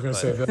 people. I was going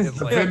to but say it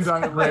the lands-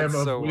 Venn diagram lands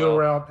of so wheel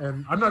well. route,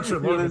 and I'm not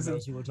sure You're Logan losing-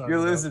 knows who we're talking You're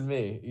about. losing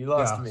me. You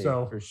lost Yeah, me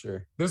so for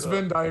sure. This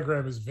Venn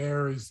diagram is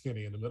very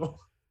skinny in the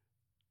middle.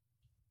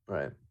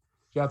 Right.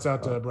 Shouts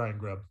out to Brian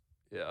Grubb.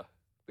 Yeah,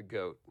 the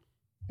goat.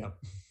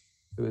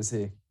 Who is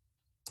he?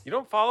 You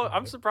don't follow?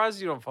 I'm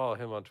surprised you don't follow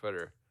him on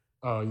Twitter.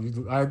 Oh,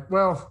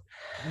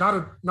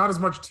 not as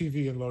much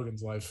TV in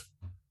Logan's life.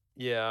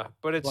 Yeah,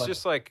 but it's But-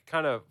 just like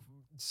kind of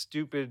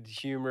stupid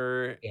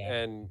humor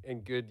Yeah.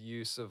 and good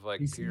use of like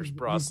He Pierce sees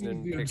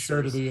Brosnan the pictures.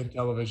 absurdity in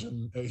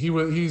television. He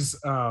was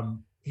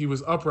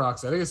Up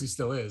Rocks. I guess he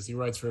still is. He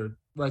writes for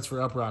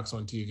Up Rocks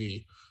on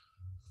TV.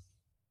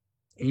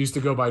 He used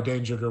to go by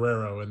Danger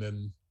Guerrero, and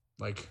then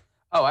like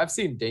Oh, I've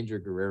seen Danger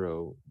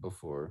Guerrero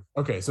before.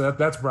 okay, so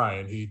that's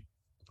Brian.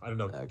 I don't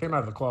know, Okay. came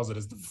out of the closet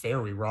is the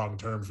very wrong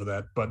term for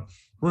that, but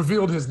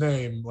revealed his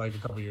name like a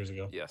couple years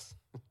ago. Yes,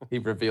 He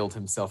revealed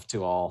himself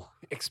to all.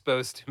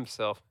 exposed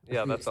himself.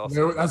 Yeah, that's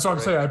also. That's what I'm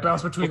right. saying. I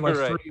bounced between like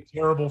Right. 3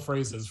 terrible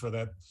phrases for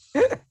that.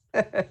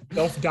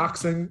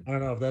 Self-doxing. I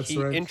don't know if that's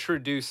He right.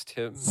 introduced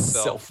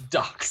himself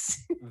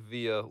Self-dox.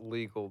 via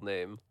legal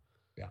name.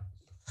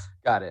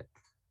 Got it.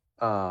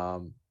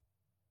 Well,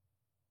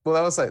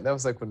 that was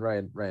like when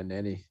Ryan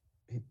Nanny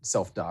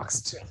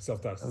self-doxed. Yeah,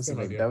 self-doxed. That was Same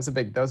a big, idea. that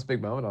was a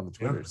big moment on the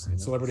Yeah, Twitters. you know?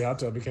 Celebrity Hot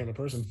Tub became a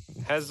person.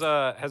 Has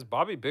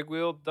Bobby Big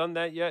Wheel done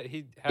that yet?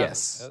 He hasn't.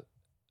 Yes.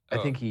 Oh,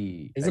 I think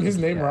he Isn't I his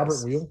think he name Robert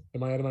has. Wheel?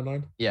 Am I out of my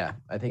mind? Yeah,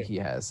 I think he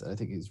has. I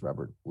think he's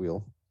Robert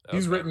Wheel.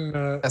 He's okay.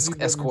 written he's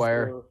written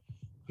Esquire.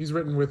 he's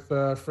written with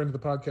friend of the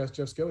podcast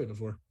Jeff Skelly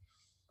before.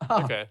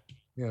 Okay.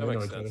 Yeah, That they know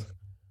makes each other. sense.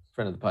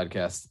 Friend of the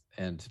podcast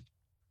and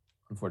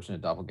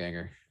unfortunate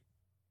doppelganger.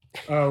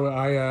 Oh,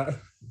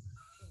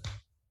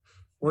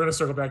 we're gonna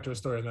circle back to a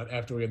story on that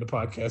after we end the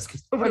podcast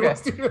because nobody Okay.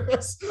 wants to hear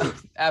this.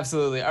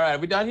 Absolutely. All right, are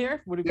we done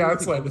here? What do Yeah, what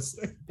that's do you like think? this.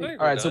 I think All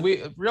we're right, so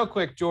done. real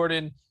quick,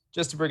 Jordan,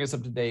 just to bring us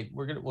up to date,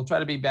 we'll try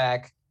to be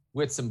back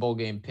with some bowl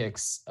game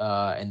picks,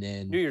 and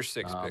then New Year's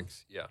 6 um,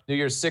 picks. Yeah. New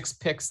Year's 6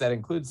 picks that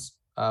includes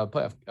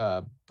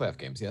playoff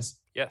games, yes,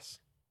 Yes.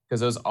 because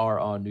those are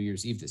on New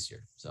Year's Eve this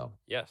year. So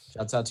Yes.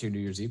 shouts out to your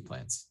New Year's Eve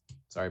plans.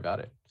 Sorry about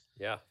it.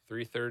 Yeah.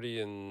 3:30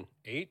 and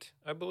 8,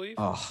 I believe.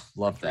 Oh,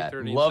 love that.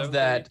 3:30 and Love 7:30.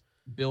 that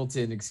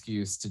built-in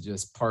excuse to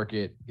just park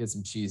it, get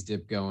some cheese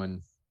dip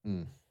going.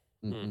 Can't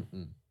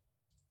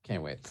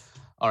wait.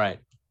 All right.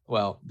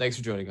 Well, thanks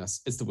for joining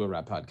us. It's the Wheel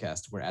Route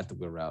Podcast. We're at the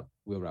Wheel Route.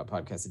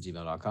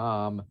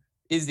 wheelroutepodcast@gmail.com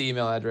is the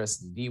email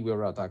address.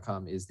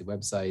 Thewheelroute.com is the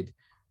website.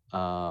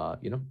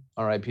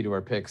 RIP to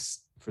our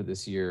picks for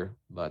this year,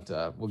 but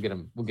we'll get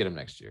them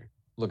next year.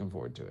 Looking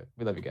forward to it.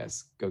 We love you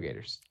guys. Go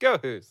Gators. Go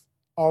Who's.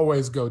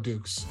 Always go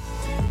Dukes.